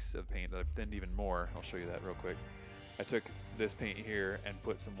mix of paint that I've thinned even more. I'll show you that real quick. I took this paint here and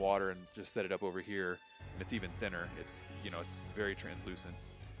put some water and just set it up over here. And it's even thinner. It's, you know, it's very translucent.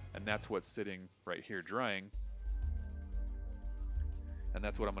 And that's what's sitting right here drying. And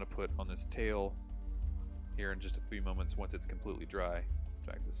that's what I'm going to put on this tail here in just a few moments once it's completely dry.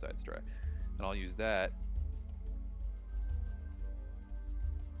 Drag this side's dry. And I'll use that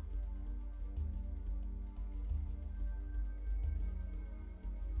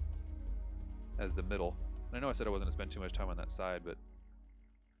as the middle. And I know I said I wasn't going to spend too much time on that side, but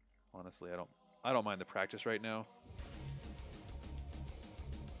honestly, I don't mind the practice right now.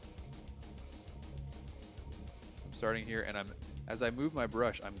 I'm starting here, and as I move my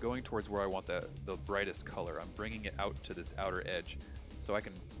brush, I'm going towards where I want the brightest color. I'm bringing it out to this outer edge, so I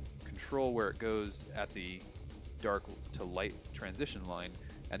can control where it goes at the dark to light transition line.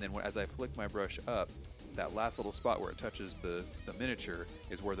 And then as I flick my brush up, that last little spot where it touches the miniature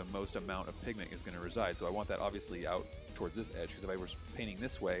is where the most amount of pigment is going to reside. So I want that obviously out towards this edge, because if I was painting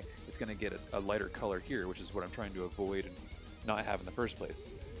this way, it's going to get a lighter color here, which is what I'm trying to avoid and not have in the first place.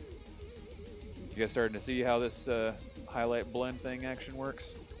 You guys starting to see how this highlight blend thing action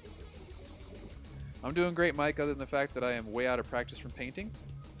works? I'm doing great, Mike, other than the fact that I am way out of practice from painting.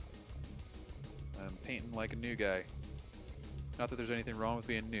 I'm painting like a new guy. Not that there's anything wrong with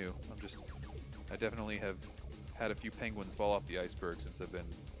being new. I definitely have had a few penguins fall off the iceberg since I've been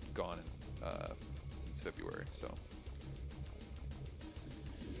gone since February, so.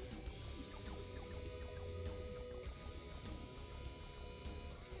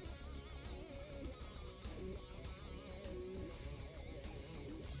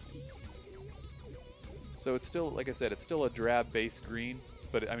 So it's still, like I said, it's still a drab base green,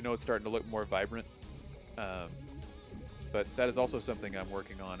 but I know it's starting to look more vibrant. But that is also something I'm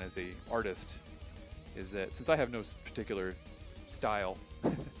working on as a artist, is that since I have no particular style,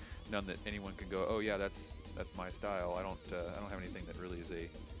 none that anyone can go, oh yeah, that's my style. I don't have anything that really is a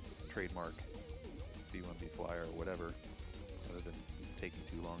trademark B1B flyer or whatever, other than taking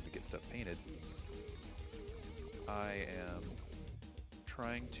too long to get stuff painted. I am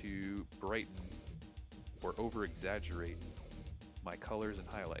trying to brighten or over-exaggerate my colors and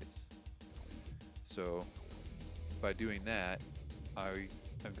highlights. So by doing that, I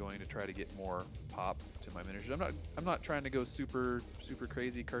am going to try to get more pop to my miniatures. I'm not trying to go super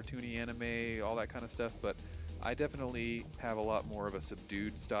crazy cartoony anime, all that kind of stuff, but I definitely have a lot more of a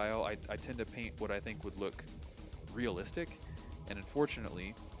subdued style. I tend to paint what I think would look realistic, and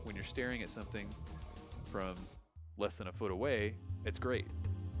unfortunately, when you're staring at something from less than a foot away, it's great,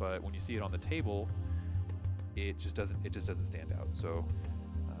 but when you see it on the table, it just doesn't stand out. So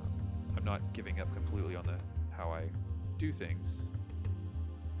I'm not giving up completely on how I do things.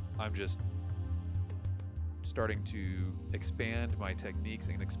 I'm just starting to expand my techniques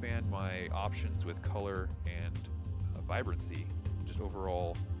and expand my options with color and vibrancy, just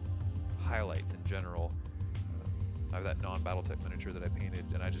overall highlights in general. I have that non-Battletech miniature that I painted,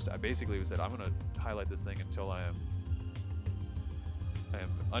 and I basically said, I'm going to highlight this thing until I am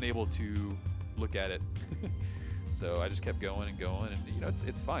unable to look at it. So I just kept going and going, and you know,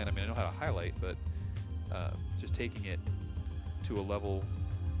 it's fine. I mean, I know how to highlight, but just taking it to a level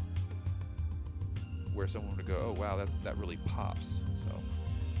where someone would go, oh wow, that really pops. So,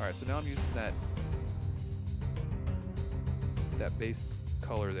 all right, so now I'm using that base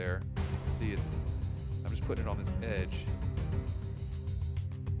color there. See, I'm just putting it on this edge.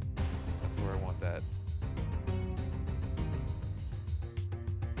 So that's where I want that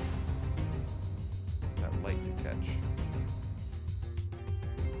light to catch.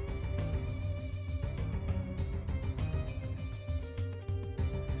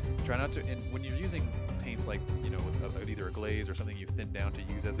 Try not to, and when you're using paints like, you know, with either a glaze or something you've thinned down to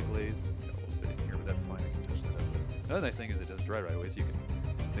use as a glaze, got a little bit in here, but that's fine, I can touch that up. Another nice thing is it doesn't dry right away, so you can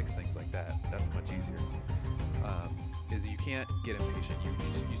fix things like that. That's much easier. Is you can't get impatient. You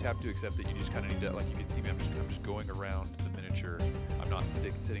just have to accept that you just kind of need to, like you can see me, I'm just going around the miniature. I'm not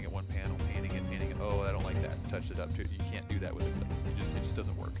sitting at one panel, painting it. Oh, I don't like that. Touch it up too. You can't do that with a glaze. It just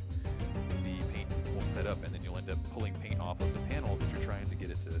doesn't work. The paint won't set up, and then you'll end up pulling paint off of the panels that you're trying to get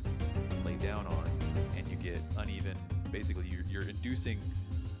it to lay down on, and you get uneven. Basically, you're inducing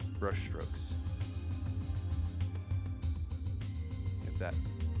brush strokes. If that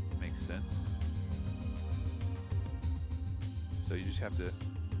makes sense. So you just have to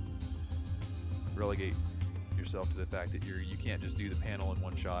relegate yourself to the fact that you can't just do the panel in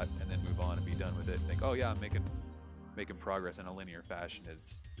one shot and then move on and be done with it. Think, oh yeah, I'm making progress in a linear fashion.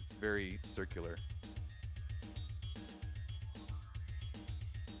 It's very circular.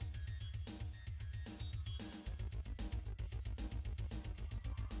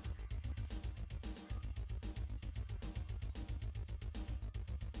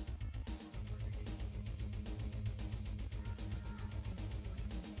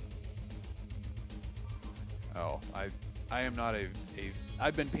 Oh, I am not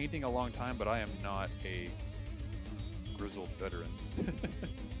I've been painting a long time, but I am not a grizzled veteran. I'm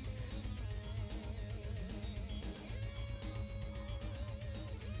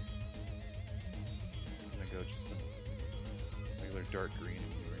gonna go just some regular dark green in here.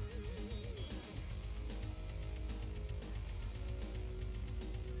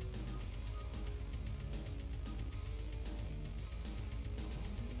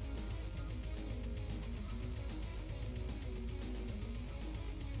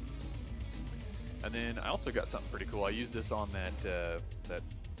 And then I also got something pretty cool. I used this on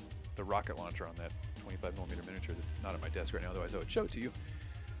the rocket launcher on that 25mm miniature that's not at my desk right now, otherwise I would show it to you.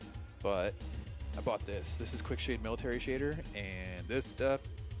 But I bought this. This is Quick Shade Military Shader, and this stuff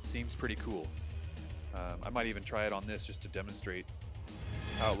seems pretty cool. I might even try it on this just to demonstrate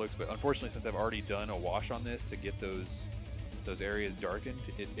how it looks, but unfortunately, since I've already done a wash on this to get those areas darkened,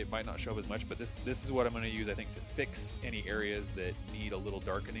 it might not show up as much, but this is what I'm going to use, I think, to fix any areas that need a little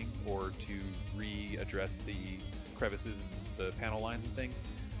darkening or to readdress the crevices and the panel lines and things.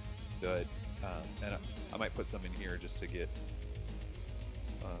 But and I might put some in here just to get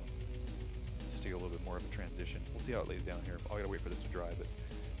a little bit more of a transition. We'll see how it lays down here. I gotta wait for this to dry,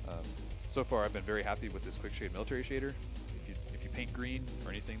 but so far I've been very happy with this Quick Shade Military Shader. If you paint green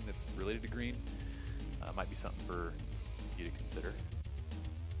or anything that's related to green, might be something for you to consider.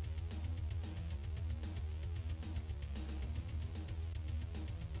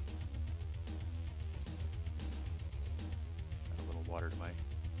 Add a little water to my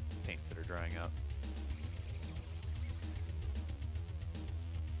paints that are drying out.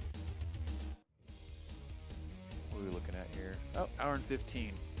 What are we looking at here? Oh, hour and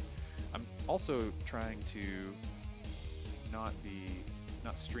 15. I'm also trying to not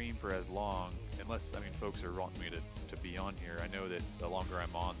stream for as long, unless, I mean, folks are wanting me to be on here. I know that the longer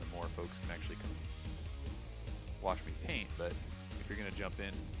I'm on, the more folks can actually come watch me paint, but if you're gonna jump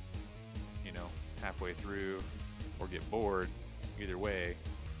in, you know, halfway through or get bored, either way,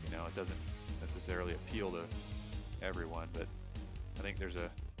 you know, it doesn't necessarily appeal to everyone, but I think there's a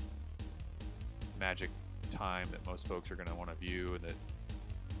magic time that most folks are gonna want to view, and that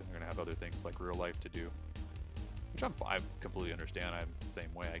they're gonna have other things like real life to do. Which I completely understand. I'm the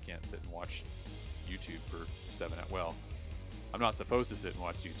same way. I can't sit and watch YouTube for 7 hours. Well, I'm not supposed to sit and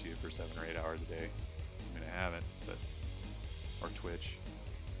watch YouTube for 7 or 8 hours a day. I mean, I haven't, but or Twitch.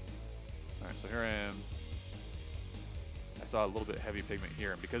 All right, so here I am. I saw a little bit heavy pigment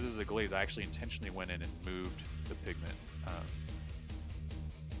here, and because this is a glaze, I actually intentionally went in and moved the pigment. I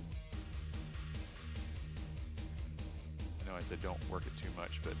know I said don't work it too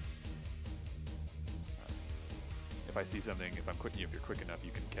much, but if I see something, if you're quick enough,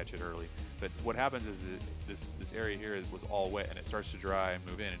 you can catch it early. But what happens is this area here was all wet, and it starts to dry and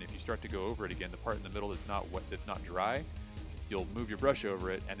move in. And if you start to go over it again, the part in the middle that's not wet, that's not dry, you'll move your brush over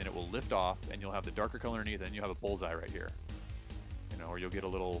it, and then it will lift off, and you'll have the darker color underneath, and you'll have a bullseye right here. You know, or you'll get a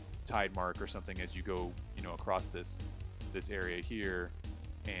little tide mark or something as you go, you know, across this area here,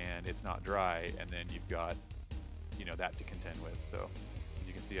 and it's not dry, and then you've got, you know, that to contend with. So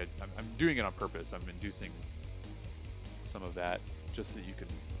you can see I'm doing it on purpose. I'm inducing some of that just so you can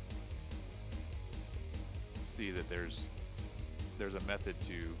see that there's a method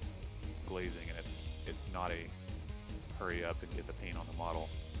to glazing, and it's not a hurry up and get the paint on the model.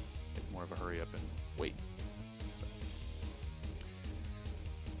 It's more of a hurry up and wait.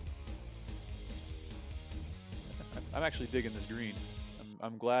 So I'm actually digging this green.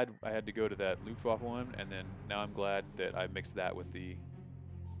 I'm glad I had to go to that Luftwaffe one, and then now I'm glad that I mixed that with the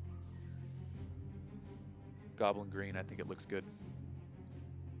Goblin Green. I think it looks good.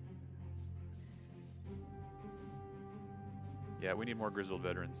 Yeah, we need more grizzled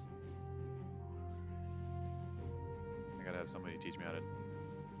veterans. I gotta have somebody teach me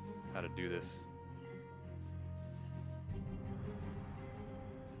how to do this.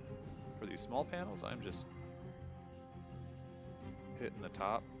 For these small panels, I'm just hitting the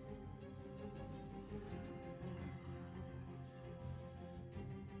top.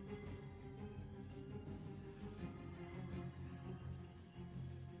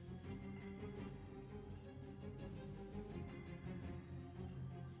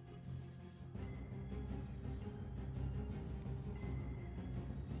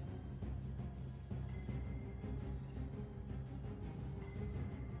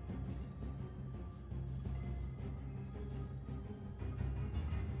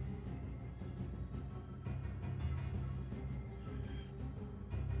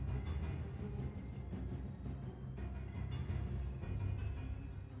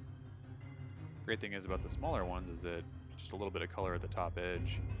 Great thing is about the smaller ones is that just a little bit of color at the top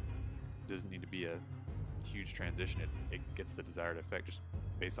edge doesn't need to be a huge transition. It gets the desired effect just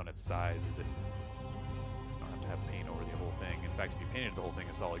based on its size. Is it don't have to have paint over the whole thing. In fact, if you painted the whole thing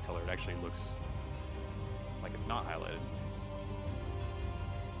a solid color, it actually looks like it's not highlighted.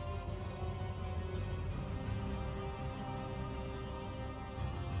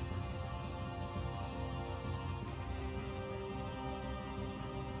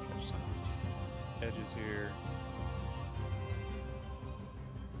 Edges here,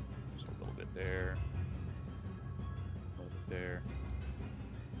 just a little bit there, a little bit there.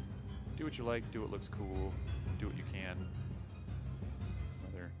 Do what you like, do what looks cool, do what you can. It's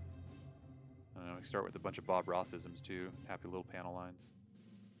another, I don't know, we start with a bunch of Bob Ross-isms too, happy little panel lines.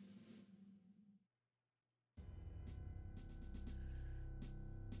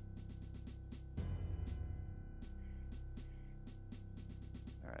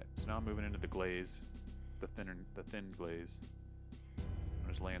 So now I'm moving into the glaze, the thin glaze. I'm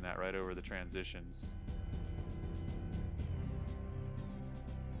just laying that right over the transitions.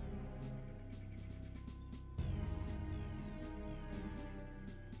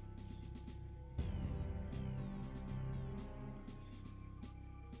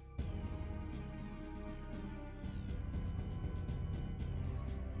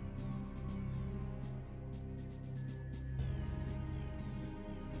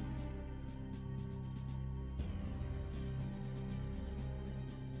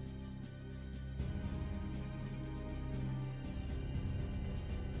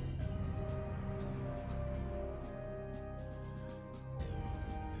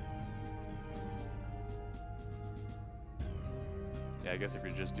 Yeah, I guess if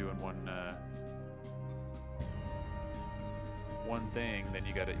you're just doing one thing, then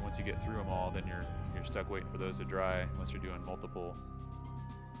you got to, once you get through them all, then you're stuck waiting for those to dry unless you're doing multiple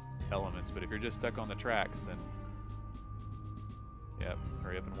elements. But if you're just stuck on the tracks, then yep,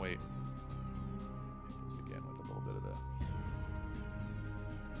 hurry up and wait. Hit this again with a little bit of the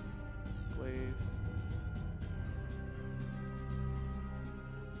glaze.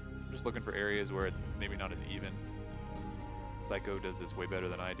 I'm just looking for areas where it's maybe not as even. Psycho does this way better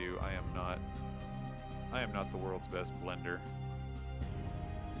than I do. I am not the world's best blender.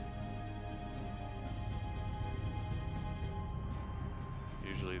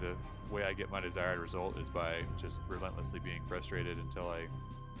 Usually the way I get my desired result is by just relentlessly being frustrated until I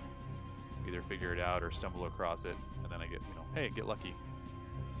either figure it out or stumble across it, and then I get, hey, get lucky.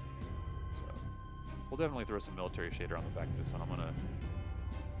 So we'll definitely throw some military shader on the back of this one. I'm gonna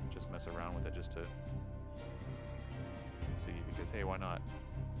just mess around with it just to see, because hey, why not?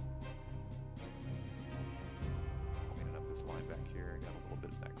 Cleaning up this line back here. I got a little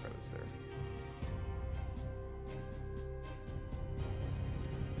bit of that crevice there.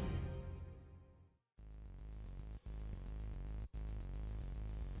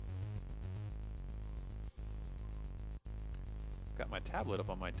 Got my tablet up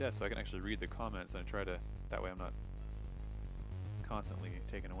on my desk so I can actually read the comments, and I try to, that way I'm not constantly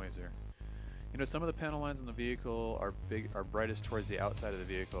taken away there. Some of the panel lines in the vehicle are brightest towards the outside of the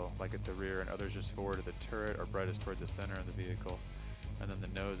vehicle, like at the rear, and others just forward of the turret are brightest toward the center of the vehicle. And then the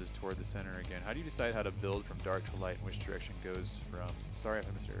nose is toward the center again. How do you decide how to build from dark to light and which direction goes from... Sorry if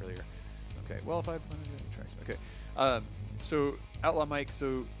I missed it earlier. Okay, well, if I... Okay. So, Outlaw Mike,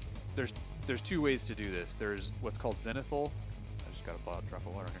 so there's two ways to do this. There's what's called zenithal. I just got a drop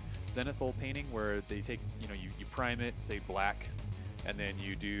of water here. Zenithal painting, where they take, you prime it, say black, and then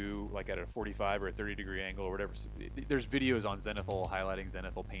you do like at a 45 or a 30-degree angle or whatever. So there's videos on zenithal highlighting,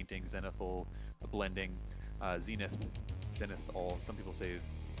 zenithal painting, zenithal blending, zenithal. Some people say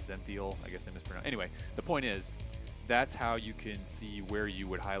zenthial. I guess I mispronounced. Anyway, the point is, that's how you can see where you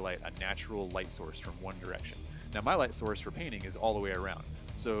would highlight a natural light source from one direction. Now, my light source for painting is all the way around.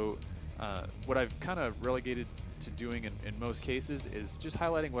 So what I've kind of relegated to doing in most cases is just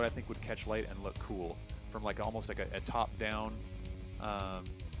highlighting what I think would catch light and look cool from like almost like a top-down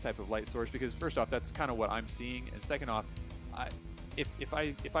type of light source. Because first off, that's kind of what I'm seeing, and second off, if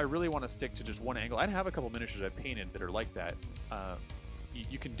I really want to stick to just one angle, I have a couple miniatures I've painted that are like that.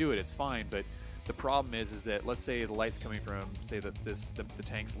 You can do it, it's fine, but the problem is that let's say the light's coming from, say that the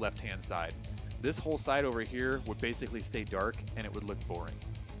tank's left-hand side. This whole side over here would basically stay dark and it would look boring.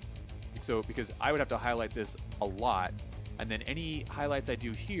 So because I would have to highlight this a lot, and then any highlights I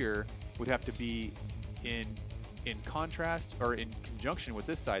do here would have to be in contrast or in conjunction with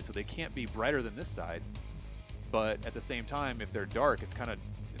this side, so they can't be brighter than this side. But at the same time, if they're dark, it's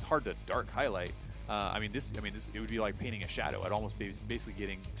hard to dark highlight. It would be like painting a shadow. I'd almost be basically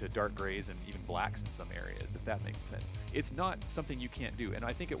getting to dark grays and even blacks in some areas, if that makes sense. It's not something you can't do, and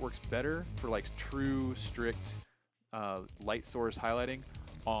I think it works better for like true, strict light source highlighting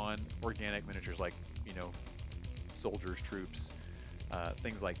on organic miniatures, like, you know, soldiers, troops,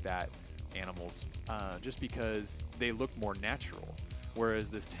 things like that, animals, just because they look more natural.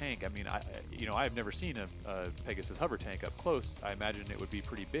 Whereas this tank, I mean, I've never seen a Pegasus hover tank up close. I imagine it would be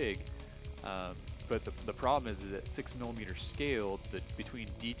pretty big. But the problem is that at 6mm scale, between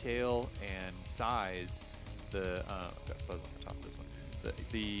detail and size, got fuzz on the top of this one.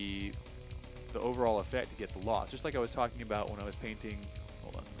 The overall effect gets lost. Just like I was talking about when I was painting.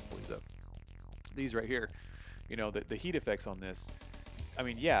 Hold on, let me pull these up. These right here. You know, the heat effects on this. I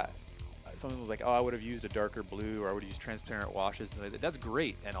mean, yeah. Someone was like, "Oh, I would have used a darker blue, or I would have used transparent washes." That's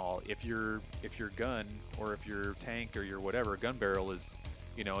great and all. If your gun or if your tank or your whatever gun barrel is,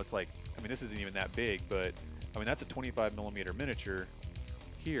 you know, it's like, I mean, this isn't even that big, but I mean, that's a 25mm miniature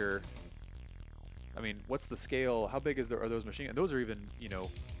here. I mean, what's the scale? How big are those machine guns? Those are even, you know,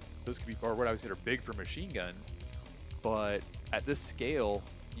 those could be, or what I would consider big for machine guns. But at this scale,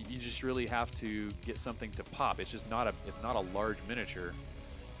 you just really have to get something to pop. It's just not a large miniature.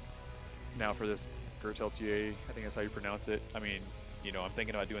 Now for this Gerteltier, I think that's how you pronounce it. I mean, you know, I'm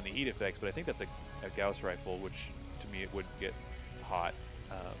thinking about doing the heat effects, but I think that's a Gauss rifle, which to me it would get hot.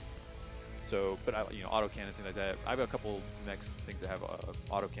 But autocannons, things like that. I have a couple next things that have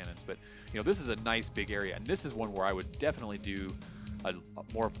autocannons, but you know, this is a nice big area, and this is one where I would definitely do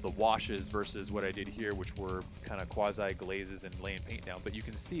more of the washes versus what I did here, which were kind of quasi glazes and laying paint down. But you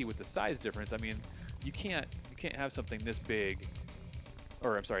can see with the size difference, I mean, you can't have something this big,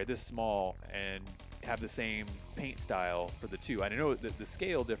 or I'm sorry, this small, and have the same paint style for the two. I know that the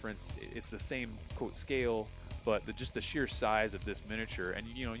scale difference, it's the same quote scale, but just the sheer size of this miniature, and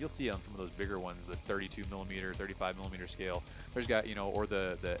you know, you'll see on some of those bigger ones, the 32mm, 35mm scale. There's got, you know, or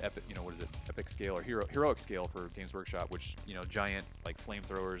the epic, you know, what is it, epic scale or heroic scale for Games Workshop, which, you know, giant like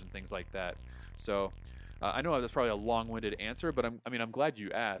flamethrowers and things like that. So I know that's probably a long-winded answer, but I'm glad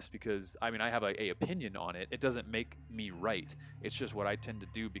you asked, because I mean, I have a opinion on it. It doesn't make me right. It's just what I tend to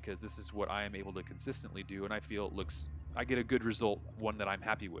do, because this is what I am able to consistently do, and I feel I get a good result, one that I'm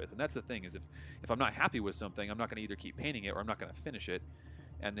happy with. And that's the thing, is if I'm not happy with something, I'm not going to either keep painting it or I'm not going to finish it.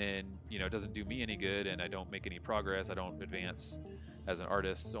 And then, you know, it doesn't do me any good, and I don't make any progress, I don't advance as an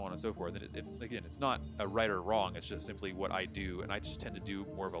artist, so on and so forth. And it's not a right or wrong, it's just simply what I do, and I just tend to do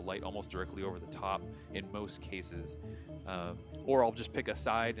more of a light almost directly over the top in most cases. Or I'll just pick a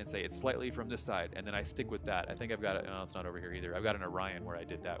side and say it's slightly from this side, and then I stick with that. I think I've got it, no, it's not over here either. I've got an Orion where I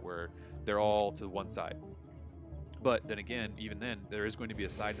did that, where they're all to one side. But then again, even then, there is going to be a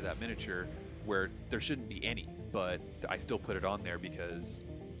side to that miniature where there shouldn't be any, but I still put it on there because,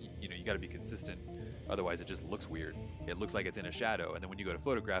 you know, you got to be consistent. Otherwise, it just looks weird. It looks like it's in a shadow, and then when you go to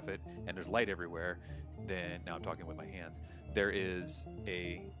photograph it and there's light everywhere, then, now I'm talking with my hands, there is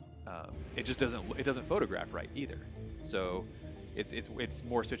it just doesn't photograph right either. So it's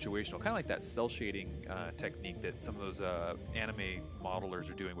more situational, kind of like that cell shading technique that some of those anime modelers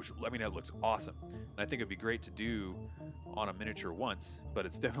are doing, which, I mean, that looks awesome. And I think it'd be great to do on a miniature once, but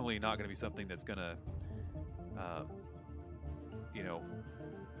it's definitely not going to be something that's going to, you know,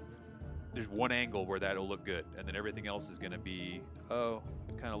 there's one angle where that'll look good, and then everything else is going to be, oh,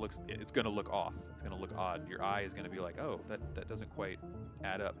 it's going to look off. It's going to look odd. Your eye is going to be like, oh, that doesn't quite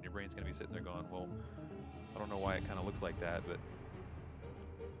add up, and your brain's going to be sitting there going, well, I don't know why it kind of looks like that, but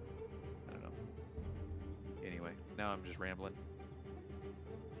I don't know. Anyway, now I'm just rambling.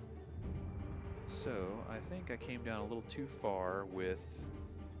 So I think I came down a little too far with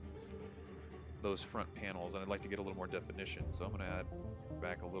those front panels, and I'd like to get a little more definition. So I'm going to add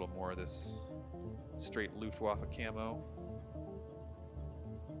back a little more of this straight Luftwaffe camo.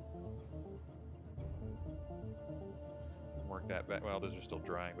 Work that back. Well, those are still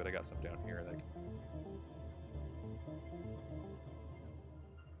drying, but I got some down here that I can.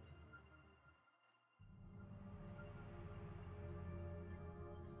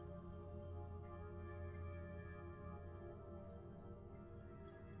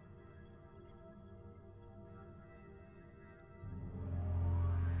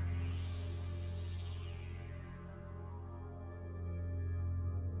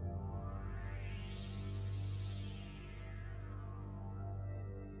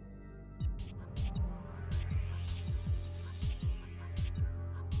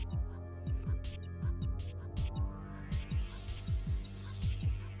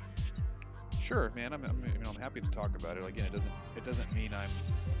 Sure, man. I'm happy to talk about it. Again, it doesn't mean I'm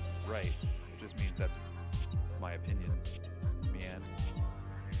right. It just means that's my opinion, man.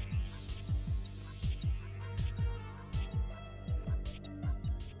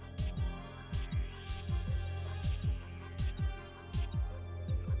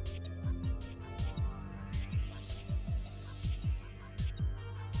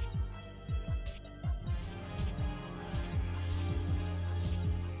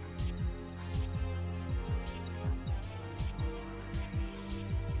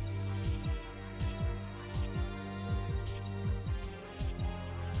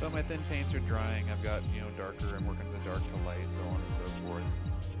 So my thin paints are drying. I've got, darker. I'm working the dark to light, so on and so forth.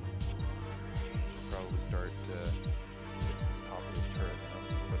 Should probably start getting this top of this turret. I'm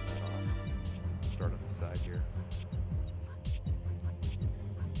putting that off. Start on the side here.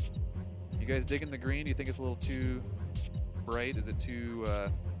 You guys digging the green? Do you think it's a little too bright? Is it too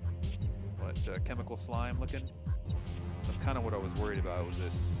chemical slime looking? That's kind of what I was worried about. Was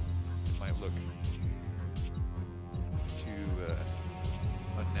it might look too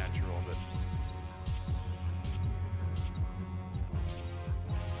unnatural, but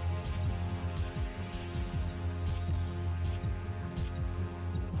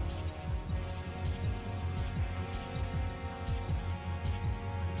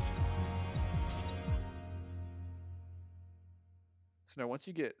so now once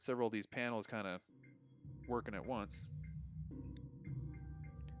you get several of these panels kind of working at once,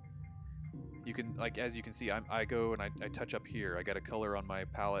 you can, as you can see, I go and I touch up here. I got a color on my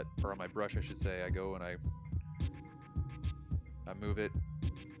palette, or on my brush, I should say. I go and I move it,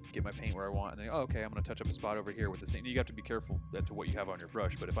 get my paint where I want, and then, oh, okay, I'm going to touch up a spot over here with the same. You have to be careful as to what you have on your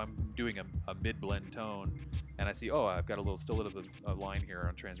brush, but if I'm doing a mid-blend tone, and I see, oh, I've got still a bit of a line here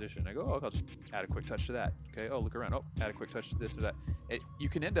on transition, I go, oh, I'll just add a quick touch to that. Okay, oh, look around, oh, add a quick touch to this or that. You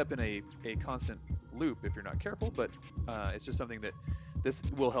can end up in a constant loop if you're not careful, but it's just something that this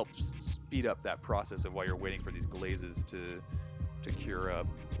will help speed up that process of while you're waiting for these glazes to cure up.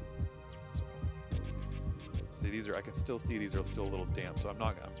 See, I can still see these are still a little damp, so I'm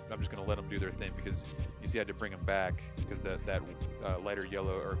just going to let them do their thing, because you see I had to bring them back because that lighter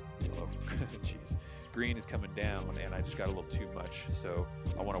yellow, or jeez, green is coming down, and I just got a little too much, so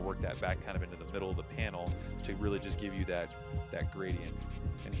I want to work that back kind of into the middle of the panel to really just give you that gradient.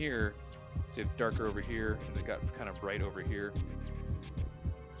 And here, see, it's darker over here, and it got kind of bright over here.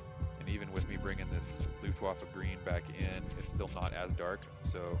 And even with me bringing this Luftwaffe green back in, it's still not as dark,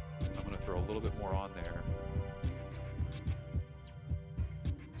 so I'm going to throw a little bit more on there.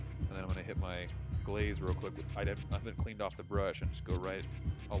 And then I'm going to hit my glaze real quick. I haven't cleaned off the brush, and just go right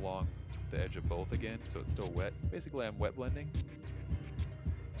along the edge of both again, so it's still wet. Basically, I'm wet blending.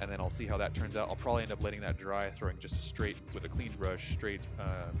 And then I'll see how that turns out. I'll probably end up letting that dry, throwing just a straight, with a clean brush, straight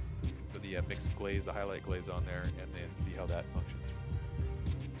the mixed glaze, the highlight glaze on there, and then see how that functions.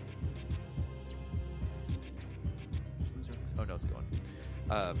 Oh no, it's going.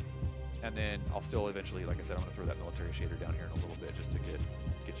 And then I'll still eventually, like I said, I'm going to throw that military shader down here in a little bit just to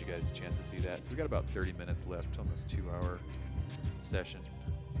get you guys a chance to see that. So we got about 30 minutes left on this 2-hour session.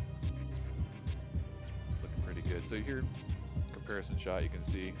 Looking pretty good. So here, comparison shot, you can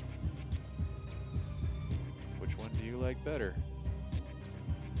see which one do you like better.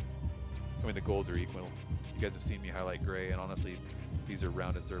 I mean, the golds are equal. You guys have seen me highlight gray, and honestly, these are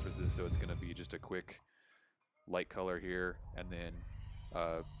rounded surfaces, so it's going to be just a quick light color here, and then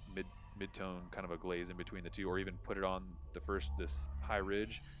mid-tone kind of a glaze in between the two, or even put it on this high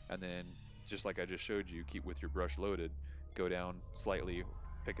ridge, and then just like I just showed you, keep with your brush loaded, go down slightly,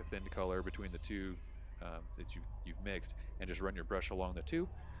 pick a thin color between the two that you've mixed, and just run your brush along the two,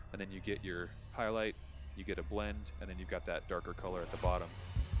 and then you get your highlight, you get a blend, and then you've got that darker color at the bottom.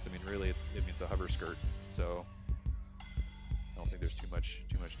 So I mean, really, it's a hover skirt. So I don't think there's too much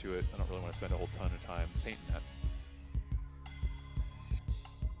to it. I don't really want to spend a whole ton of time painting that.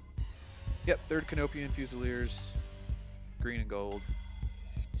 Yep, third Canopian Fusiliers, green and gold.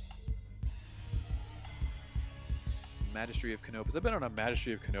 Magistry of Canopus. I've been on a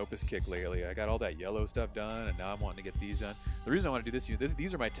Magistry of Canopus kick lately. I got all that yellow stuff done, and now I'm wanting to get these done. The reason I want to do this,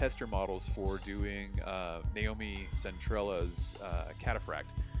 these are my tester models for doing Naomi Centrella's Cataphract,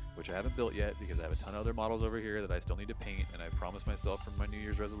 which I haven't built yet because I have a ton of other models over here that I still need to paint, and I promised myself for my New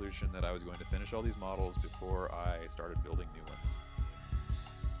Year's resolution that I was going to finish all these models before I started building new ones.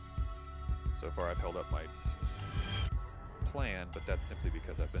 So far I've held up my plan, but that's simply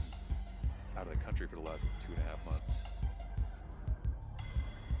because I've been out of the country for the last 2.5 months.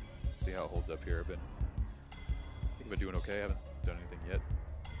 See how it holds up here. I think I've been doing okay. I haven't done anything yet.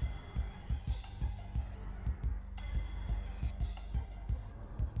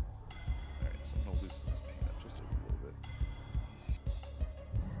 Alright, so I'm going to loosen this paint up just a little bit.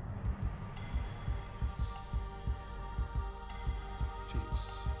 Jeez.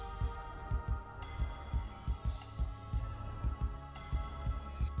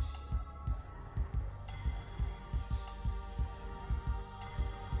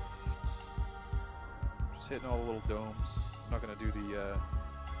 Hitting all the little domes. I'm not going to do the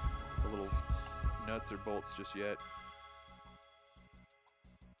little nuts or bolts just yet.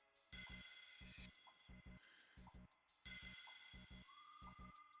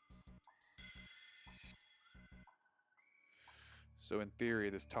 So in theory,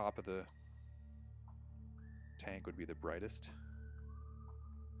 this top of the tank would be the brightest.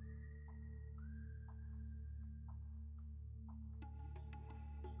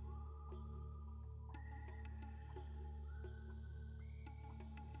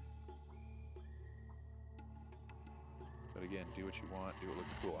 But again, do what you want, do what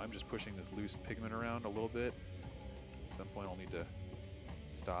looks cool. I'm just pushing this loose pigment around a little bit. At some point I'll need to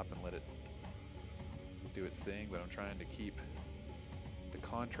stop and let it do its thing, but I'm trying to keep the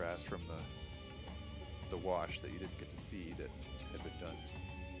contrast from the wash that you didn't get to see that had been done.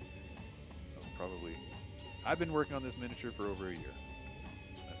 That was probably... I've been working on this miniature for over a year.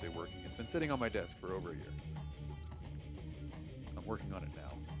 I say working. It's been sitting on my desk for over a year. I'm working on it now.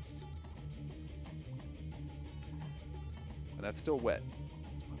 And that's still wet.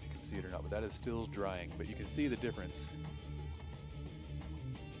 I don't know if you can see it or not, but that is still drying. But you can see the difference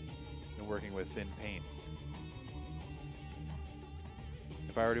in working with thin paints.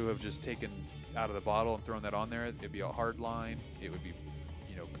 If I were to have just taken out of the bottle and thrown that on there, it'd be a hard line. It would be,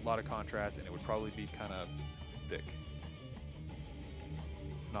 you know, a lot of contrast, and it would probably be kind of thick.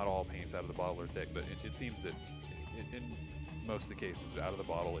 Not all paints out of the bottle are thick, but it seems that in most of the cases out of the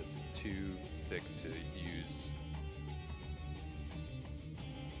bottle, it's too thick to use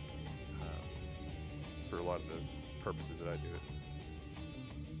for a lot of the purposes that I do it.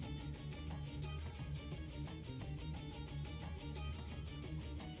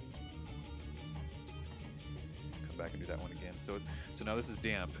 Come back and do that one again. So now this is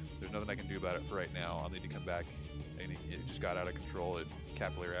damp. There's nothing I can do about it for right now. I'll need to come back. And it just got out of control.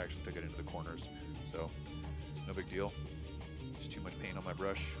 Capillary action took it into the corners. So no big deal. Just too much paint on my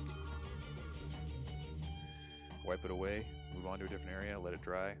brush. Wipe it away. Move on to a different area. Let it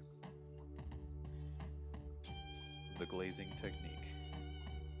dry. The glazing technique.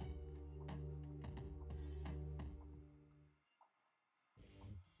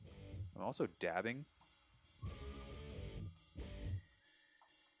 I'm also dabbing.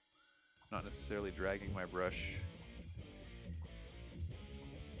 Not necessarily dragging my brush.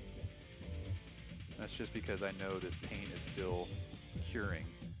 That's just because I know this paint is still curing,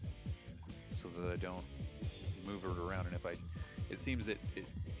 so that I don't move it around. And it seems that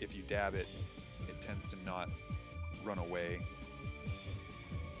if you dab it, it tends to not run away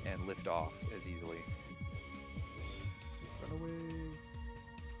and lift off as easily. Run away.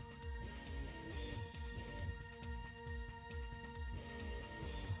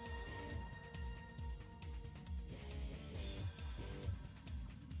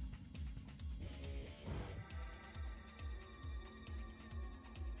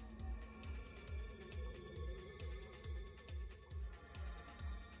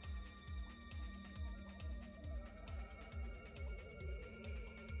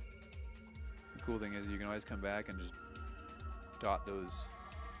 Cool thing is you can always come back and just dot those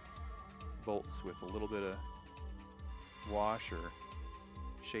bolts with a little bit of wash or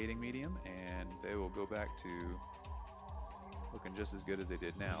shading medium, and they will go back to looking just as good as they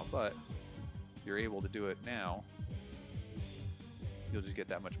did now. But if you're able to do it now, you'll just get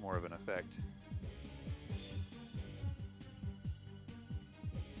that much more of an effect.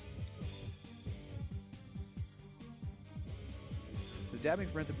 dabbing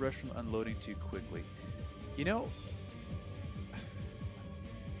to prevent the brush from unloading too quickly. You know,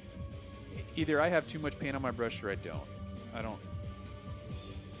 either I have too much paint on my brush or I don't.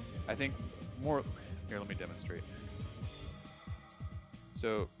 I think more, here, let me demonstrate.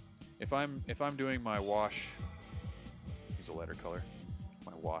 So if I'm doing my wash, use a lighter color,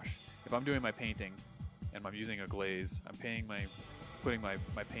 my wash. If I'm doing my painting and I'm using a glaze, I'm putting my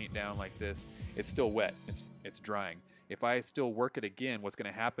paint down like this, it's still wet, it's drying. If I still work it again, what's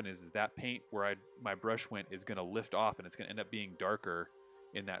gonna happen is that paint where my brush went is gonna lift off and it's gonna end up being darker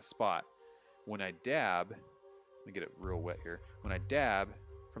in that spot. When I dab, let me get it real wet here. When I dab,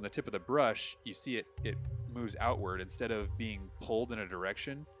 from the tip of the brush, you see it moves outward instead of being pulled in a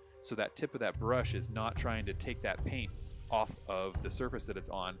direction. So that tip of that brush is not trying to take that paint off of the surface that it's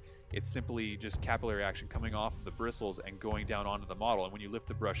on. It's simply just capillary action coming off of the bristles and going down onto the model. And when you lift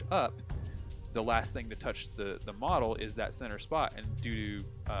the brush up, the last thing to touch the model is that center spot. And due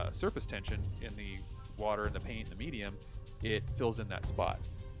to surface tension in the water and the paint and the medium, it fills in that spot.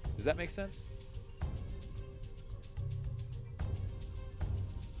 Does that make sense?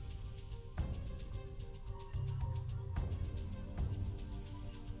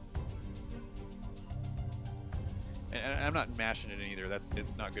 And I'm not mashing it in either.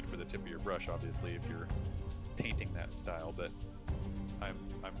 It's not good for the tip of your brush, obviously, if you're painting that style. But I'm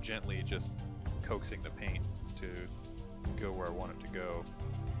gently just coaxing the paint to go where I want it to go.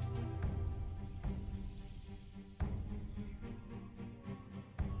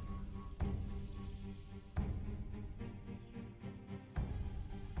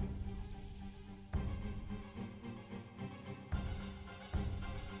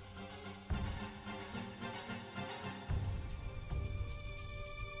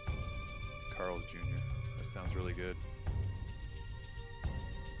 Carl's Jr. That sounds really good. I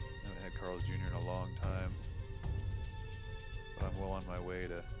haven't had Carl's Jr. in a long time, but I'm well on my way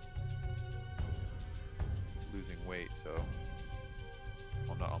to losing weight, so,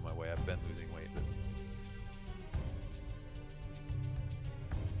 well, not on my way, I've been losing weight, but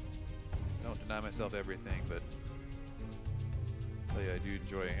I don't deny myself everything, but I'll tell you, I do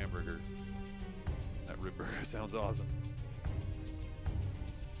enjoy a hamburger. That rib burger sounds awesome.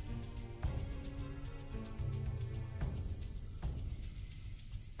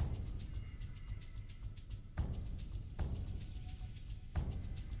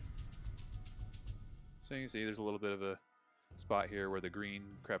 So you can see there's a little bit of a spot here where the green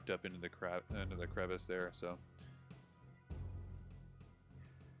crept up into the crevice there, so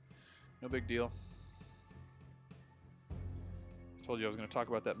no big deal. I told you I was going to talk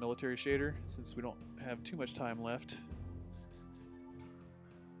about that military shader since we don't have too much time left.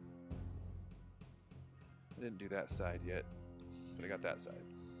 I didn't do that side yet, but I got that side.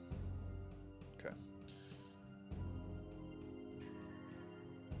 Okay.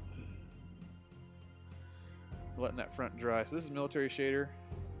 Letting that front dry. So this is military shader.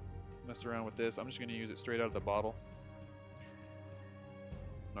 Mess around with this. I'm just going to use it straight out of the bottle.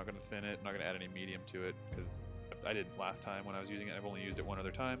 I'm not going to thin it. I'm not going to add any medium to it because I did last time when I was using it. I've only used it one other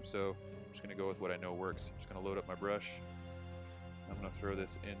time, so I'm just going to go with what I know works. I'm just going to load up my brush. I'm going to throw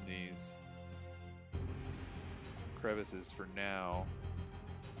this in these crevices for now,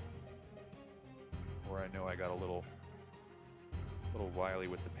 where I know I got a little wily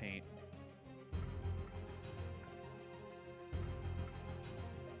with the paint.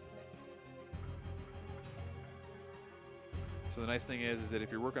 So the nice thing is that if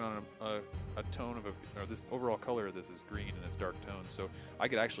you're working on a tone of or this overall color of this is green and it's dark tones, so I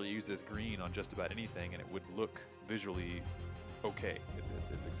could actually use this green on just about anything and it would look visually okay. It's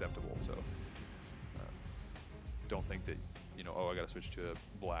acceptable. So don't think that, you know, oh, I got to switch to a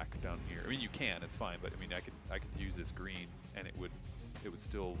black down here. I mean, you can, it's fine, but I mean, I could use this green and it would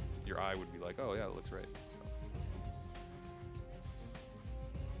still, your eye would be like, oh yeah, it looks right. So.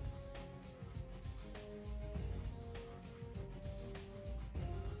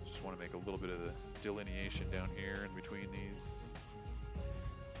 Want to make a little bit of the delineation down here in between these.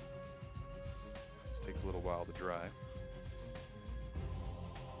 This takes a little while to dry.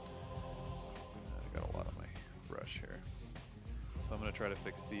 I got a lot on my brush here, so I'm going to try to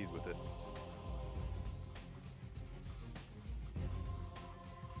fix these with it.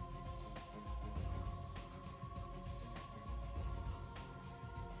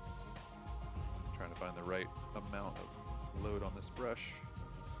 Trying to find the right amount of load on this brush.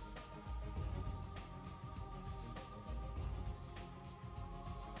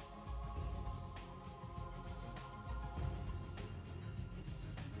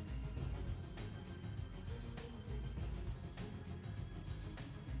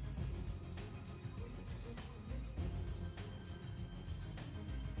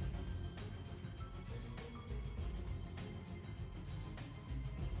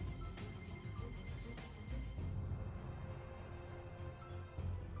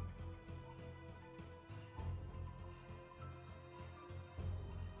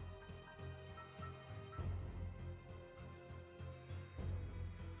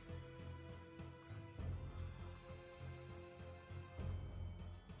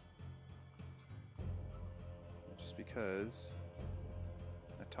 just because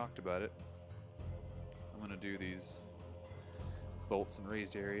I talked about it, I'm going to do these bolts and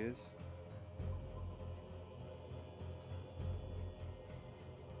raised areas.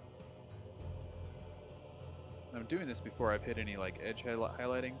 I'm doing this before I've hit any like edge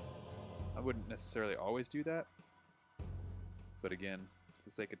highlighting. I wouldn't necessarily always do that, but again, for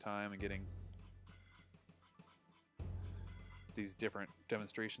the sake of time and getting these different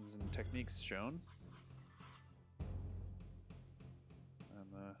demonstrations and techniques shown,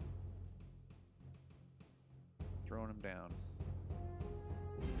 I'm throwing them down.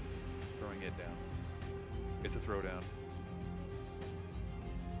 Throwing it down. It's a throwdown.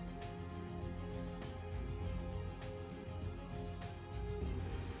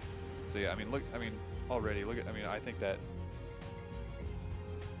 So yeah, I mean, look, I mean, already, look at, I mean, I think that,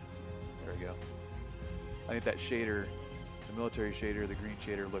 there we go. I think that shader, the military shader, the green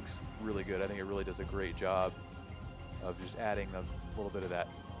shader looks really good. I think it really does a great job of just adding a little bit of that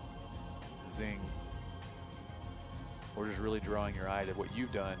zing, or just really drawing your eye to what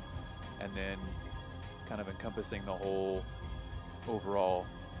you've done, and then kind of encompassing the whole overall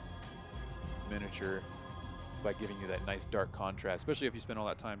miniature by giving you that nice dark contrast, especially if you spend all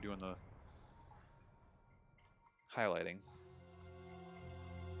that time doing the highlighting.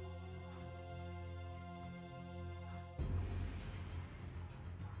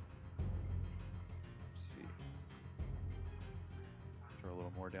 Let's see. Throw a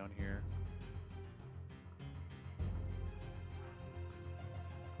little more down here.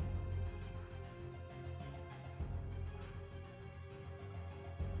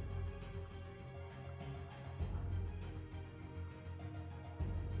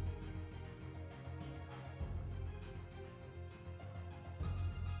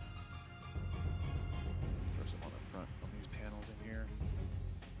 In here.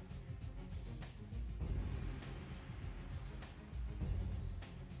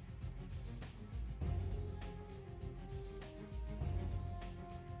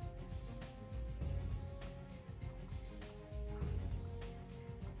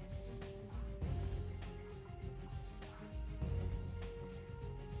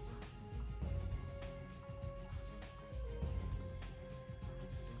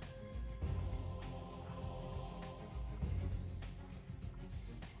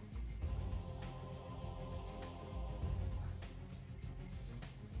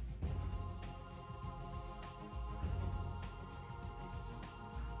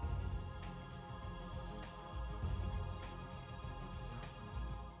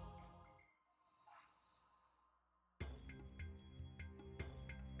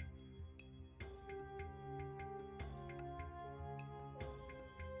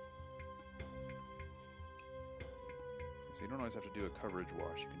 So you don't always have to do a coverage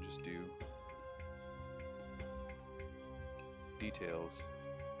wash, you can just do details.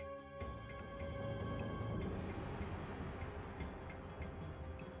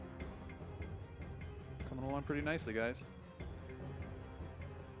 Coming along pretty nicely, guys.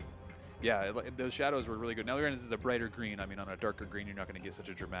 Yeah, those shadows were really good. Now, granted, this is a brighter green. I mean, on a darker green, you're not going to get such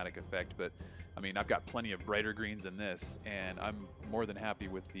a dramatic effect. But, I mean, I've got plenty of brighter greens in this, and I'm more than happy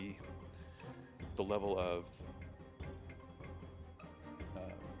with the level of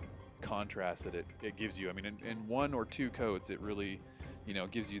contrast that it gives you. I mean, in one or two coats, it really, you know,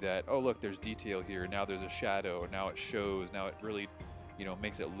 gives you that, oh, look, there's detail here. Now there's a shadow. Now it shows. Now it really, you know,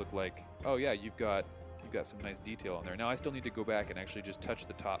 makes it look like, oh, yeah, you've got some nice detail on there. Now I still need to go back and actually just touch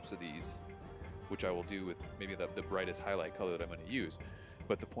the tops of these, which I will do with maybe the brightest highlight color that I'm going to use.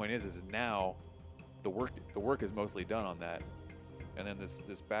 But the point is now the work is mostly done on that. And then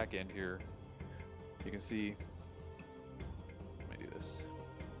this back end here, you can see. Let me do this.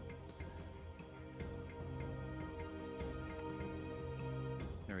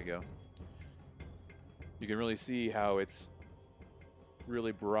 There we go. You can really see how it's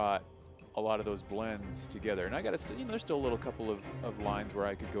really brought a lot of those blends together. And I got to, you know, there's still a little couple of lines where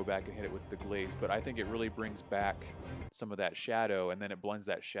I could go back and hit it with the glaze, but I think it really brings back some of that shadow, and then it blends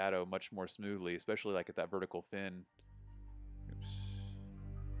that shadow much more smoothly, especially like at that vertical fin. Oops.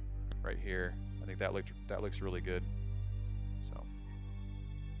 Right here. I think that looks really good. So,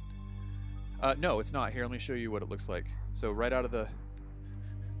 no, it's not. Here, let me show you what it looks like. So right out of the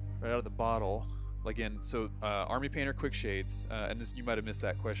bottle. Again, so Army Painter Quick Shades, and this, you might have missed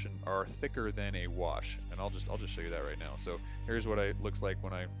that question, are thicker than a wash, and I'll just show you that right now. So here's what it looks like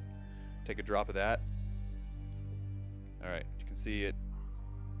when I take a drop of that. All right, you can see it.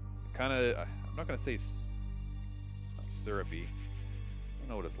 Kind of, I'm not gonna say not syrupy. I don't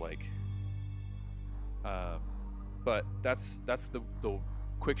know what it's like, but that's the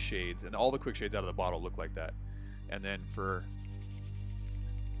quick shades, and all the quick shades out of the bottle look like that. And then for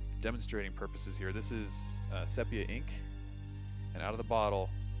demonstrating purposes here, this is sepia ink, and out of the bottle,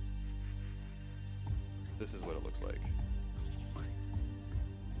 this is what it looks like.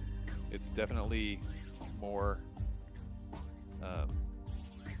 It's definitely more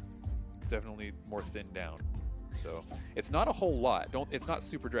thinned down. So it's not a whole lot. It's not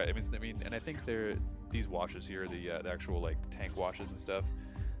super dry. I mean, and I think these washes here, the actual like tank washes and stuff.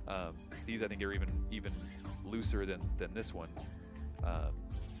 These I think are even looser than this one.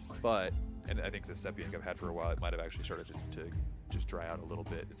 And I think the sepia ink I've had for a while, it might have actually started to just dry out a little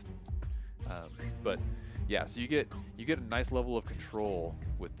bit. But yeah, so you get a nice level of control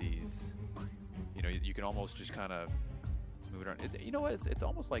with these. You know, you can almost just kind of move it around. You know what? It's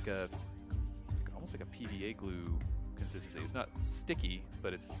almost like a PVA glue consistency. It's not sticky,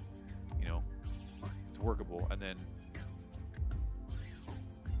 but it's, you know, it's workable. And then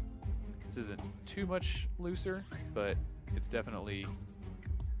this isn't too much looser, but it's definitely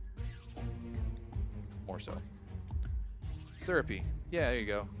more so. Syrupy. Yeah, there you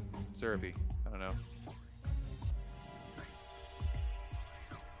go. Syrupy. I don't know.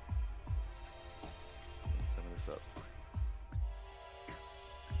 Get some of this up.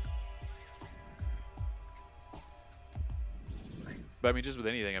 But I mean, just with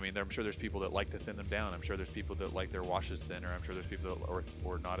anything, I mean, I'm sure there's people that like to thin them down. I'm sure there's people that like their washes thinner. I'm sure there's people that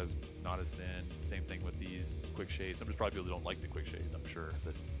or not as thin. Same thing with these quick shades. There's probably people that don't like the quick shades, I'm sure.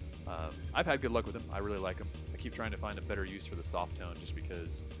 But I've had good luck with them. I really like them. I keep trying to find a better use for the soft tone, just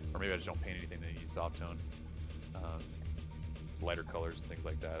because, or maybe I just don't paint anything that needs soft tone. Lighter colors and things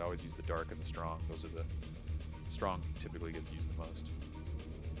like that. I always use the dark and the strong. Those are the strong typically gets used the most.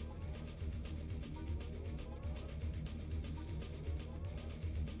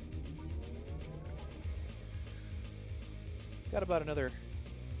 Got about another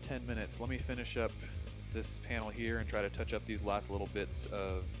 10 minutes. Let me finish up this panel here and try to touch up these last little bits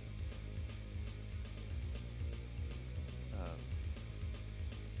of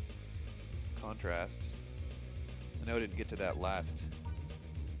contrast. I know I didn't get to that last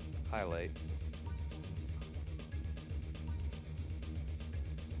highlight.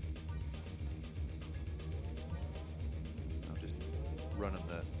 I'm just running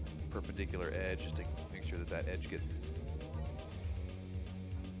the perpendicular edge just to make sure that that edge gets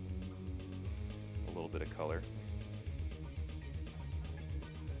a little bit of color.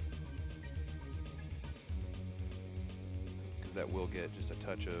 Because that will get just a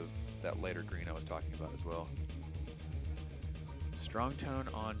touch of that lighter green I was talking about as well. Strong tone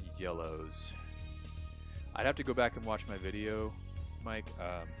on yellows. I'd have to go back and watch my video, Mike.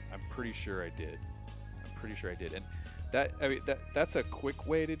 I'm pretty sure I did. And that's a quick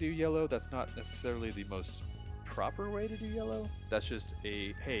way to do yellow. That's not necessarily the most proper way to do yellow. That's just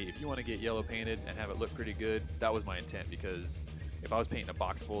a, hey, if you want to get yellow painted and have it look pretty good, that was my intent. Because if I was painting a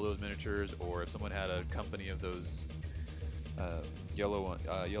box full of those miniatures, or if someone had a company of those yellow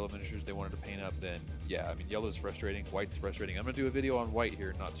miniatures they wanted to paint up, then yeah, I mean, yellow's frustrating, white's frustrating. I'm gonna do a video on white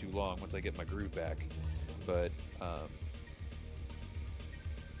here not too long once I get my groove back, but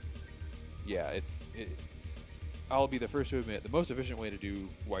yeah, I'll be the first to admit the most efficient way to do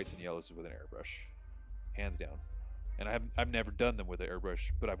whites and yellows is with an airbrush, hands down. And I've never done them with an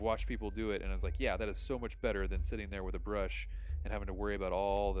airbrush, but I've watched people do it, and I was like, yeah, that is so much better than sitting there with a brush and having to worry about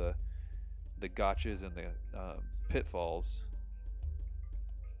all the gotchas and the pitfalls.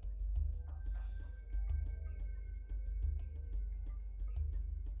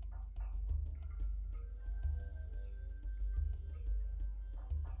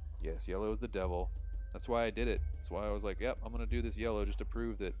 Yes, yellow is the devil. That's why I did it. That's why I was like, yep, I'm gonna do this yellow just to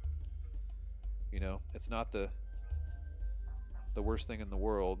prove that, you know, it's not the worst thing in the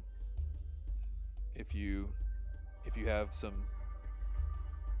world if you have some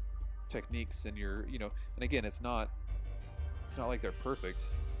techniques and you're, you know, and again, it's not like they're perfect,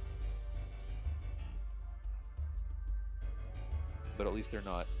 but at least they're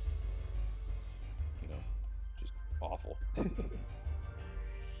not, you know, just awful.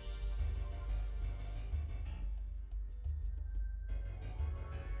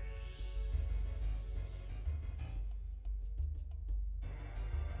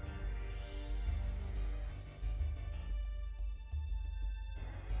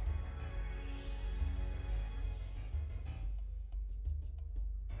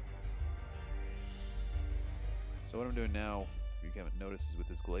 So what I'm doing now, if you haven't noticed, is with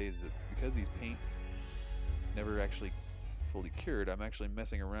this glaze, that because these paints never actually fully cured, I'm actually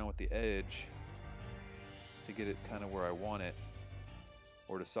messing around with the edge to get it kind of where I want it,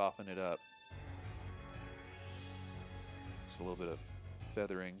 or to soften it up. Just a little bit of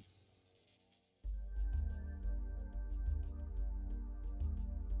feathering.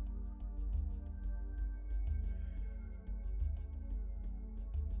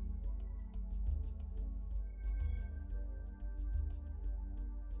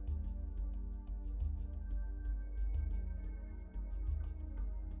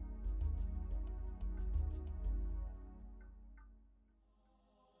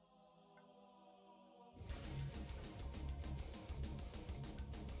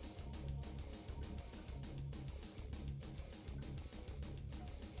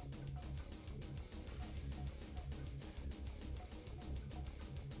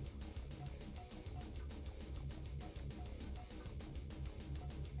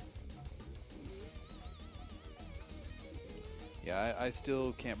 Yeah, I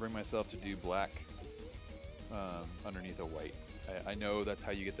still can't bring myself to do black underneath a white. I know that's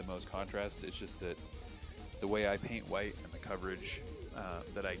how you get the most contrast. It's just that the way I paint white and the coverage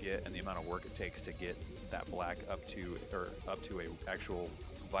that I get and the amount of work it takes to get that black up to a actual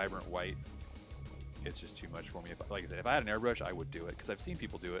vibrant white, it's just too much for me. Like I said, if I had an airbrush, I would do it because I've seen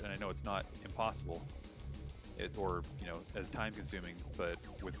people do it, and I know it's not impossible, or you know, as time consuming. But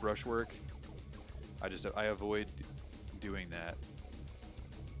with brushwork, I avoid doing that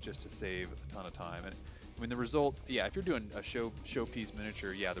just to save a ton of time. And I mean, the result, yeah, if you're doing a showpiece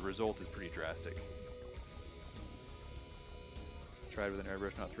miniature, yeah, the result is pretty drastic. Tried with an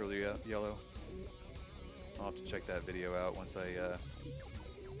airbrush, not thrilled yellow. I'll have to check that video out once I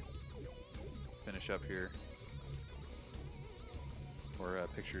finish up here. Or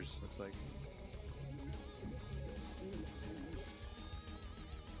pictures, looks like.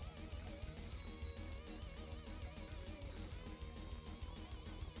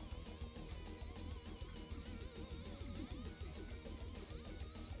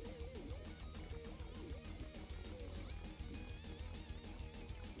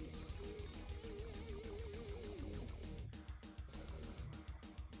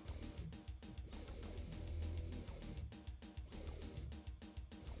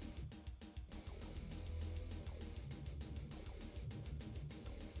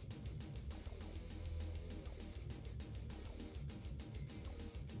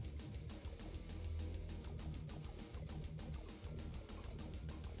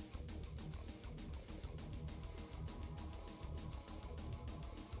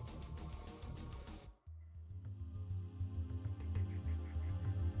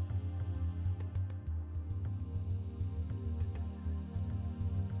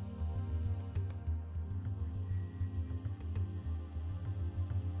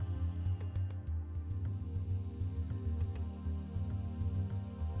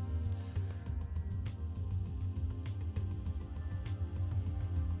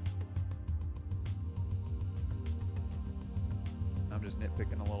 I'm just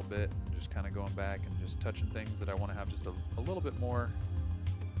nitpicking a little bit and just kind of going back and just touching things that I want to have just a little bit more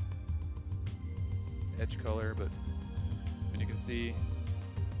edge color. But when you can see,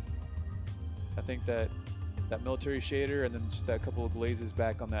 I think that military shader and then just that couple of glazes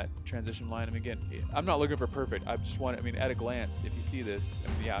back on that transition line. And again, I'm not looking for perfect. I just want, I mean, at a glance, if you see this, I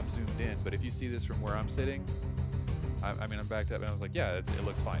mean, yeah, I'm zoomed in, but if you see this from where I'm sitting, I mean, I'm backed up and I was like, yeah, it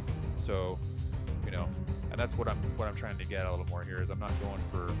looks fine. So, you know, and that's what I'm trying to get a little more here is I'm not going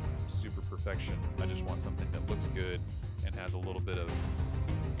for super perfection. I just want something that looks good and has a little bit of,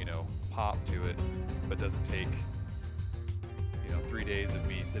 you know, pop to it, but doesn't take, you know, 3 days of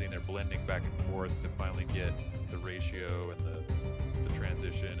me sitting there blending back and forth to finally get the ratio and the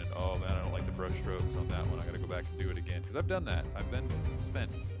transition and, oh man, I don't like the brush strokes on that one. I got to go back and do it again because I've done that. I've been spent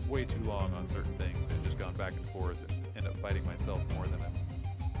way too long on certain things and just gone back and forth and end up fighting myself more than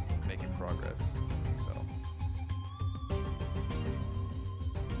I'm making progress.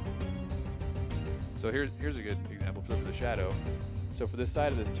 So here's a good example for the shadow. So for this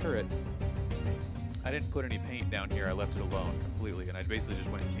side of this turret, I didn't put any paint down here. I left it alone completely, and I basically just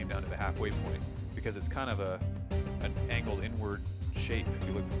went and came down to the halfway point because it's kind of an angled inward shape. If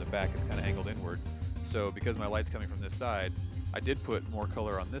you look from the back, it's kind of angled inward. So because my light's coming from this side, I did put more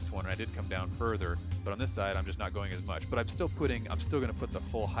color on this one, and I did come down further. But on this side, I'm just not going as much. But I'm still going to put the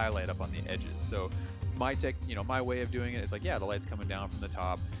full highlight up on the edges. So my way of doing it is like, yeah, the light's coming down from the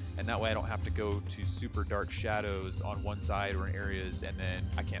top, and that way I don't have to go to super dark shadows on one side or in areas, and then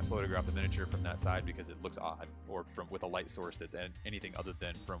I can't photograph the miniature from that side because it looks odd, or with a light source that's anything other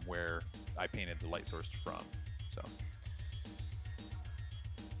than from where I painted the light source from. So.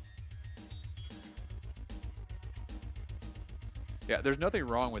 Yeah, there's nothing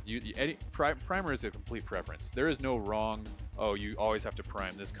wrong with primer is a complete preference. There is no wrong, oh, you always have to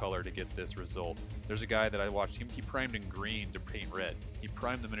prime this color to get this result. There's a guy that I watched, he primed in green to paint red. He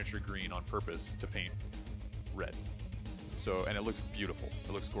primed the miniature green on purpose to paint red. So, and it looks beautiful.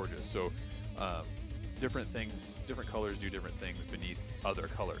 It looks gorgeous. So, different colors do different things beneath other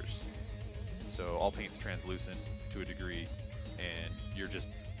colors. So all paint's translucent to a degree, and you're just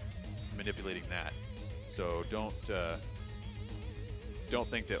manipulating that. So don't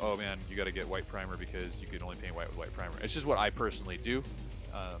think that, oh man, you got to get white primer because you can only paint white with white primer. It's just what I personally do.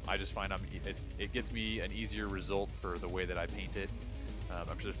 I just find it gets me an easier result for the way that I paint it.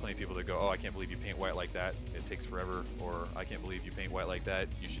 I'm sure there's plenty of people that go, oh, I can't believe you paint white like that. It takes forever. Or I can't believe you paint white like that.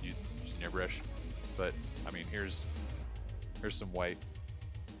 You should use an airbrush. But I mean, here's some white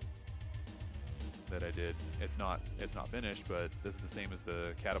that I did. It's not finished, but this is the same as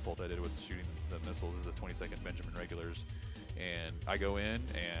the catapult I did with shooting the missiles. This is 22nd Benjamin regulars. And I go in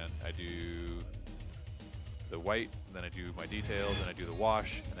and I do the white, and then I do my details, and I do the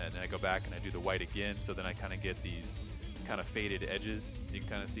wash, and then I go back and I do the white again, so then I kind of get these kind of faded edges. You can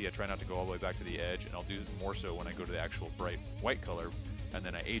kind of see I try not to go all the way back to the edge, and I'll do more so when I go to the actual bright white color, and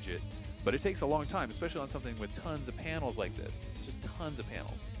then I age it. But it takes a long time, especially on something with tons of panels like this, just tons of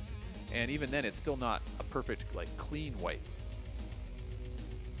panels. And even then, it's still not a perfect, like, clean white.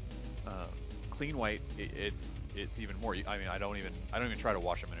 Clean white, it's even more. I mean, I don't even try to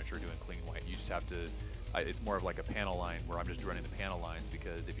wash a miniature doing clean white. You just have to. It's more of like a panel line where I'm just running the panel lines,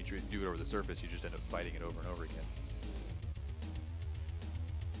 because if you do it over the surface, you just end up fighting it over and over again.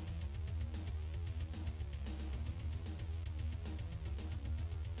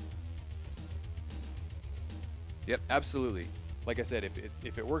 Yep, absolutely. Like I said,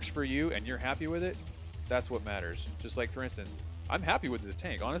 if it works for you and you're happy with it, that's what matters. Just like, for instance, I'm happy with this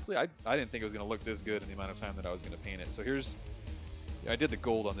tank. Honestly, I didn't think it was going to look this good in the amount of time that I was going to paint it. So here's, I did the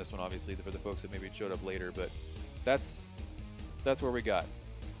gold on this one, obviously, for the folks that maybe showed up later, but that's where we got.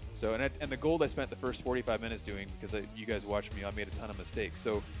 So, and the gold I spent the first 45 minutes doing, because you guys watched me, I made a ton of mistakes.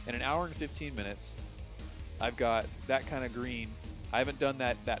 So in an hour and 15 minutes, I've got that kind of green. I haven't done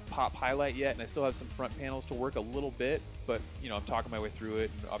that pop highlight yet, and I still have some front panels to work a little bit, but you know, I'm talking my way through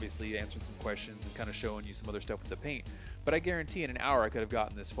it and obviously answering some questions and kind of showing you some other stuff with the paint. But I guarantee in an hour I could have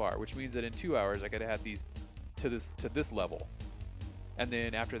gotten this far, which means that in 2 hours I could have had these to this level. And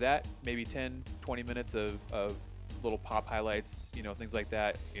then after that, maybe 10-20 minutes of little pop highlights, you know, things like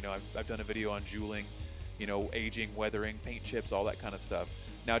that. You know, I've done a video on jeweling, you know, aging, weathering, paint chips, all that kind of stuff.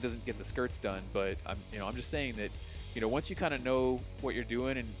 Now it doesn't get the skirts done, but I'm just saying that, you know, once you kind of know what you're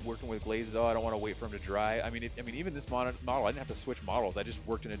doing and working with glazes, I don't want to wait for them to dry. I mean, even this model, I didn't have to switch models. I just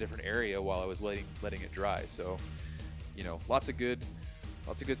worked in a different area while I was letting it dry. So, you know, lots of good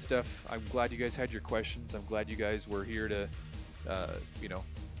stuff. I'm glad you guys had your questions. I'm glad you guys were here to, you know,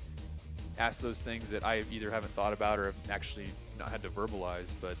 ask those things that I either haven't thought about or have actually not had to verbalize.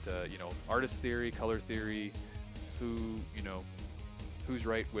 But you know, artist theory, color theory, who's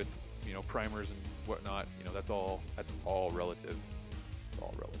right with, you know, primers and whatnot, you know, that's all relative. It's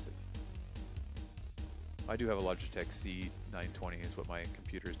all relative. I do have a Logitech C920 is what my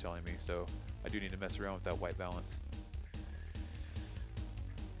computer is telling me, so I do need to mess around with that white balance.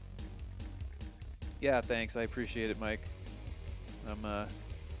 Yeah, thanks. I appreciate it, Mike. I'm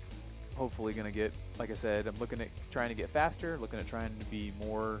hopefully gonna get, like I said, I'm looking at trying to get faster, looking at trying to be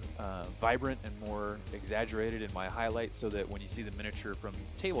more vibrant and more exaggerated in my highlights, so that when you see the miniature from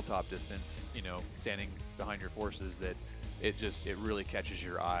tabletop distance, you know, standing behind your forces, that it really catches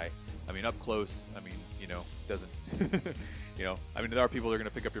your eye. I mean, up close, I mean, you know, doesn't, you know, I mean, there are people that are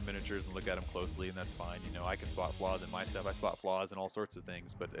gonna pick up your miniatures and look at them closely, and that's fine. You know, I can spot flaws in my stuff. I spot flaws in all sorts of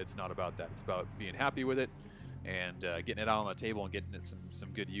things, but it's not about that. It's about being happy with it, and getting it out on the table and getting it some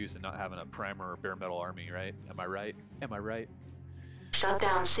good use, and not having a primer or bare metal army, right? Am I right? Am I right?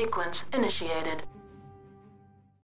 Shutdown sequence initiated.